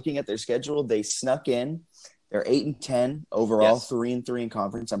them. And looking at their schedule, they snuck in. They're 8-10 overall, yes. 3-3 in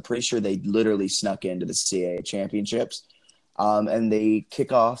conference. I'm pretty sure they literally snuck into the CAA championships. And they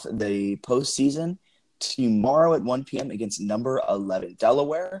kick off the postseason tomorrow at 1 p.m. against number 11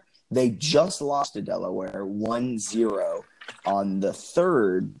 Delaware. They just lost to Delaware 1-0 on the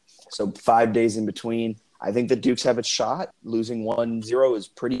 3rd, so 5 days in between. I think the Dukes have a shot. Losing 1-0 is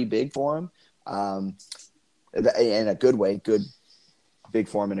pretty big for them, in a good way. Big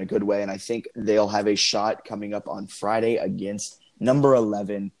for them in a good way, and I think they'll have a shot coming up on Friday against number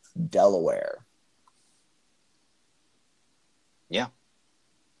 11 Delaware. Yeah.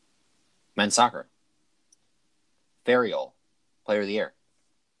 Men's soccer. Ferriol, player of the year.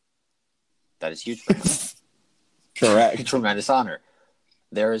 That is huge for him. Correct. Tremendous honor.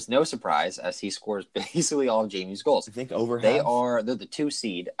 There is no surprise as he scores basically all of JMU's goals. I think over they're the 2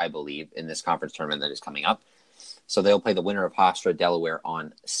 seed, I believe, in this conference tournament that is coming up. So they'll play the winner of Hofstra Delaware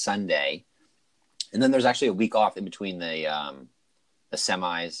on Sunday. And then there's actually a week off in between the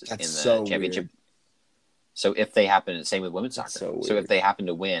semis in the championship. Weird. So if they happen, same with women's soccer. So if they happen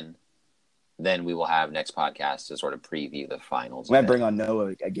to win, then we will have next podcast to sort of preview the finals. We might bring on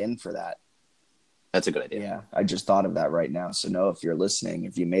Noah again for that. That's a good idea. Yeah, I just thought of that right now. So Noah, if you're listening,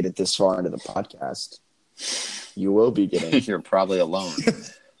 if you made it this far into the podcast, you will be getting. You're probably alone,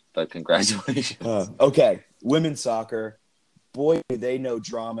 but congratulations. Okay, women's soccer. Boy, do they know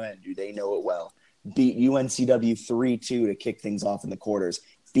drama and do they know it well. Beat UNCW 3-2 to kick things off in the quarters.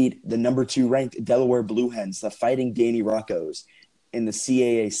 Beat the number 2 ranked Delaware Blue Hens, the Fighting Danny Roccos, in the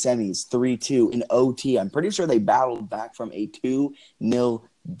CAA semis 3-2 in OT. I'm pretty sure they battled back from a 2-0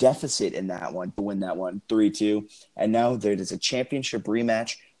 deficit in that one to win that one 3-2. And now there is a championship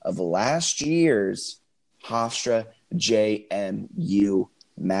rematch of last year's Hofstra JMU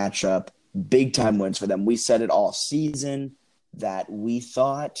matchup. Big time wins for them. We said it all season that we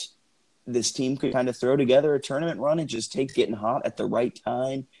thought this team could kind of throw together a tournament run and just take getting hot at the right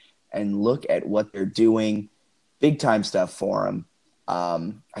time and look at what they're doing. Big time stuff for them.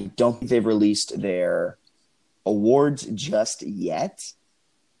 I don't think they've released their awards just yet,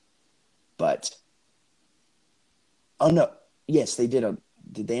 but oh no, yes, they did.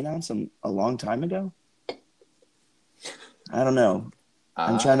 Did they announce them a long time ago? I don't know.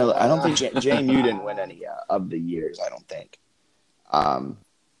 I'm trying to. I don't think JMU didn't win any of the years. I don't think.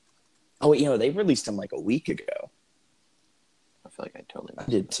 They released them like a week ago. I feel like I totally I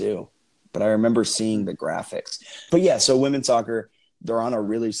did too, but I remember seeing the graphics. But yeah, so women's soccer, they're on a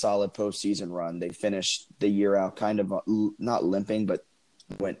really solid postseason run. They finished the year out kind of not limping, but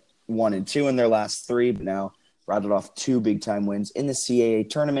went 1-2 in their last 3, but now routed off 2 big-time wins in the CAA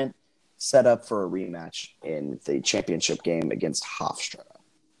tournament, set up for a rematch in the championship game against Hofstra.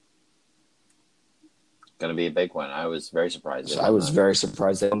 Going to be a big one. I was very surprised. I was very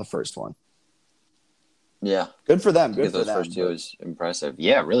surprised on the first one. Yeah. Good for them. Good for those them. First 2 is impressive.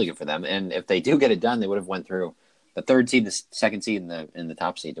 Yeah, really good for them. And if they do get it done, they would have went through the 3rd seed, the 2nd seed, and the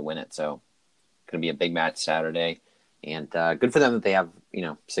top seed to win it. So going to be a big match Saturday. And good for them that they have,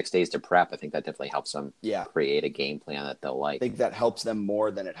 6 days to prep. I think that definitely helps them create a game plan that they'll like. I think that helps them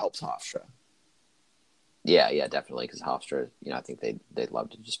more than it helps Hofstra. Yeah, definitely. Because Hofstra, I think they'd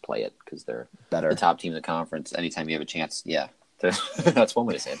love to just play it because they're better, the top team in the conference. Anytime you have a chance, that's one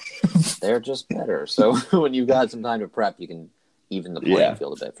way to say it. They're just better. So when you've got some time to prep, you can even the playing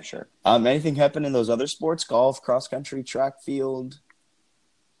field a bit for sure. Anything happen in those other sports? Golf, cross country, track field?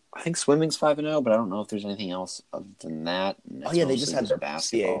 I think swimming's 5-0, but I don't know if there's anything else other than that. They just had their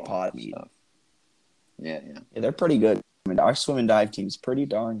basketball pod meet. Yeah, they're pretty good. I mean, our swim and dive team's pretty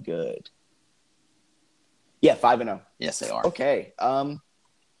darn good. Yeah, 5-0. Yes, they are. Okay.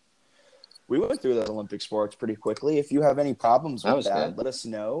 We went through the Olympic sports pretty quickly. If you have any problems with that, let us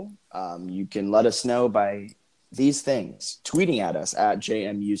know. You can let us know by these things: tweeting at us at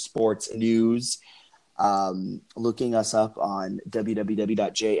JMU Sports News, looking us up on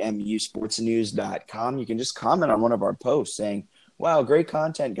www.jmusportsnews.com. You can just comment on one of our posts saying, "Wow, great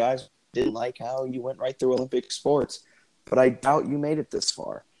content, guys. Didn't like how you went right through Olympic sports, but I doubt you made it this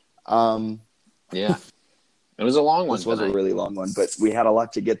far." Yeah. It was a long one. This was a really long one, but we had a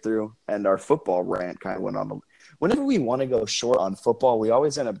lot to get through, and our football rant kind of went on. Whenever we want to go short on football, we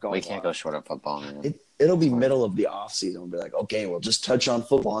always end up going. We can't go short on football, man. It'll be middle of the off season. We'll be like, okay, we'll just touch on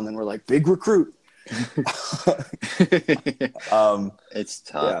football, and then we're like, big recruit. It's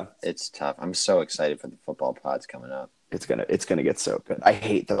tough. Yeah. It's tough. I'm so excited for the football pods coming up. It's gonna get so good. I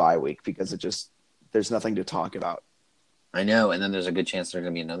hate the bye week because there's nothing to talk about. I know, and then there's a good chance there's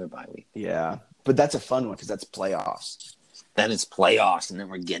gonna be another bye week. Yeah, but that's a fun one because that's playoffs. Then it's playoffs, and then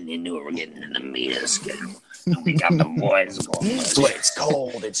we're getting into it. We're getting into the meat of the schedule. And we got the boys going. It's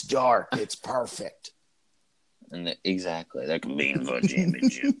cold. It's dark. It's perfect. And exactly, they're competing for a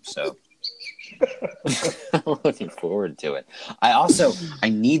championship. So I'm looking forward to it. I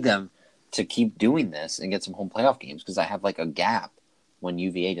need them to keep doing this and get some home playoff games because I have like a gap when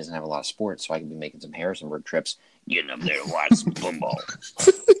UVA doesn't have a lot of sports, so I can be making some Harrisonburg trips, getting up there to watch some football.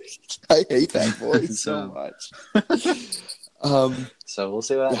 I hate that voice so much. So we'll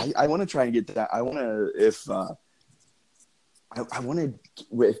see what happens. I want to try and get that. I want to if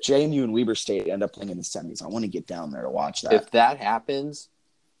JMU and Weber State end up playing in the semis, I want to get down there to watch that. If that happens,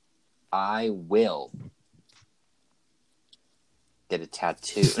 I will get a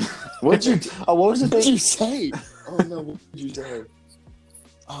tattoo. What was the thing you say? Oh no, what did you say?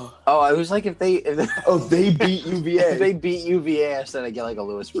 I was like, if they beat UVA. If they beat UVA, I said I get like a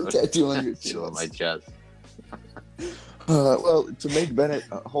Lewis Road tattoo on your chest. On my chest. Well, to make Bennett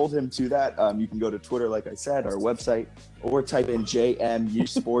hold him to that, you can go to Twitter, like I said, our website, or type in JMU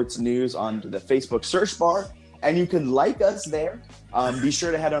Sports News onto the Facebook search bar, and you can like us there. Be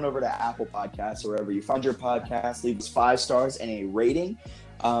sure to head on over to Apple Podcasts or wherever you find your podcast. Leave us 5 stars and a rating.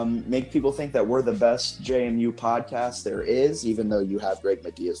 Make people think that we're the best JMU podcast there is, even though you have Greg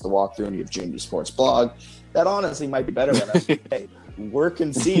Media's The Walkthrough and you have JMU Sports Blog. That honestly might be better than us. Hey, we're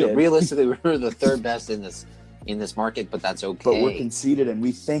conceited. Realistically, we're the 3rd best in this market, but that's okay. But we're conceited and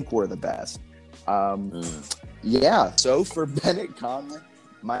we think we're the best. Yeah, so for Bennett Conley,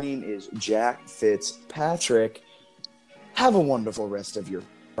 my name is Jack Fitzpatrick. Have a wonderful rest of your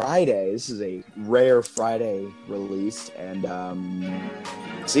Friday. This is a rare Friday release, and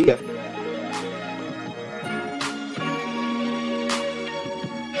see ya.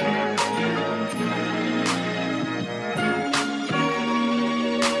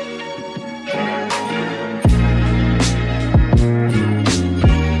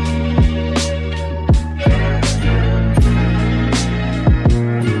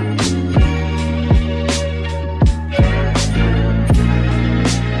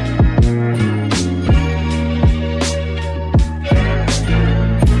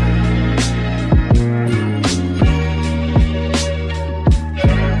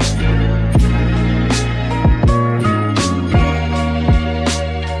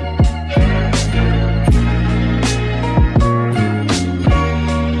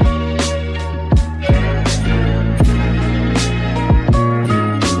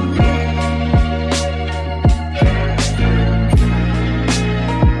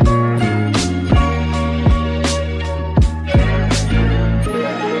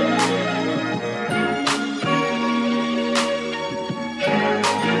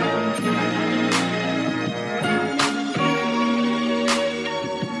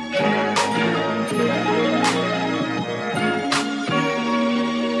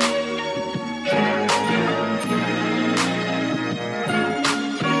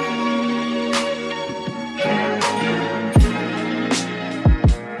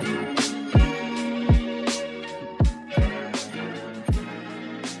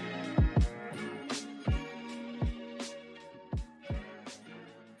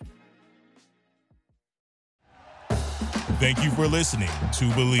 Thank you for listening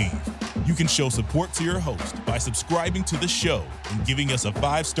to Believe. You can show support to your host by subscribing to the show and giving us a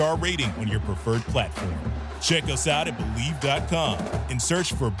 5-star rating on your preferred platform. Check us out at Believe.com and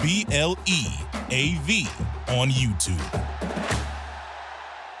search for BLEAV on YouTube.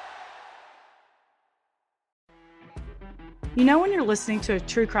 You know when you're listening to a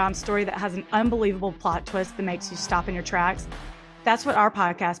true crime story that has an unbelievable plot twist that makes you stop in your tracks? That's what our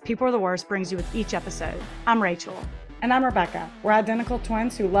podcast, People Are the Worst, brings you with each episode. I'm Rachel. And I'm Rebecca. We're identical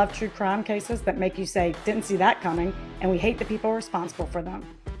twins who love true crime cases that make you say, didn't see that coming, and we hate the people responsible for them.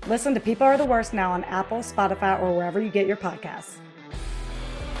 Listen to People Are the Worst now on Apple, Spotify, or wherever you get your podcasts.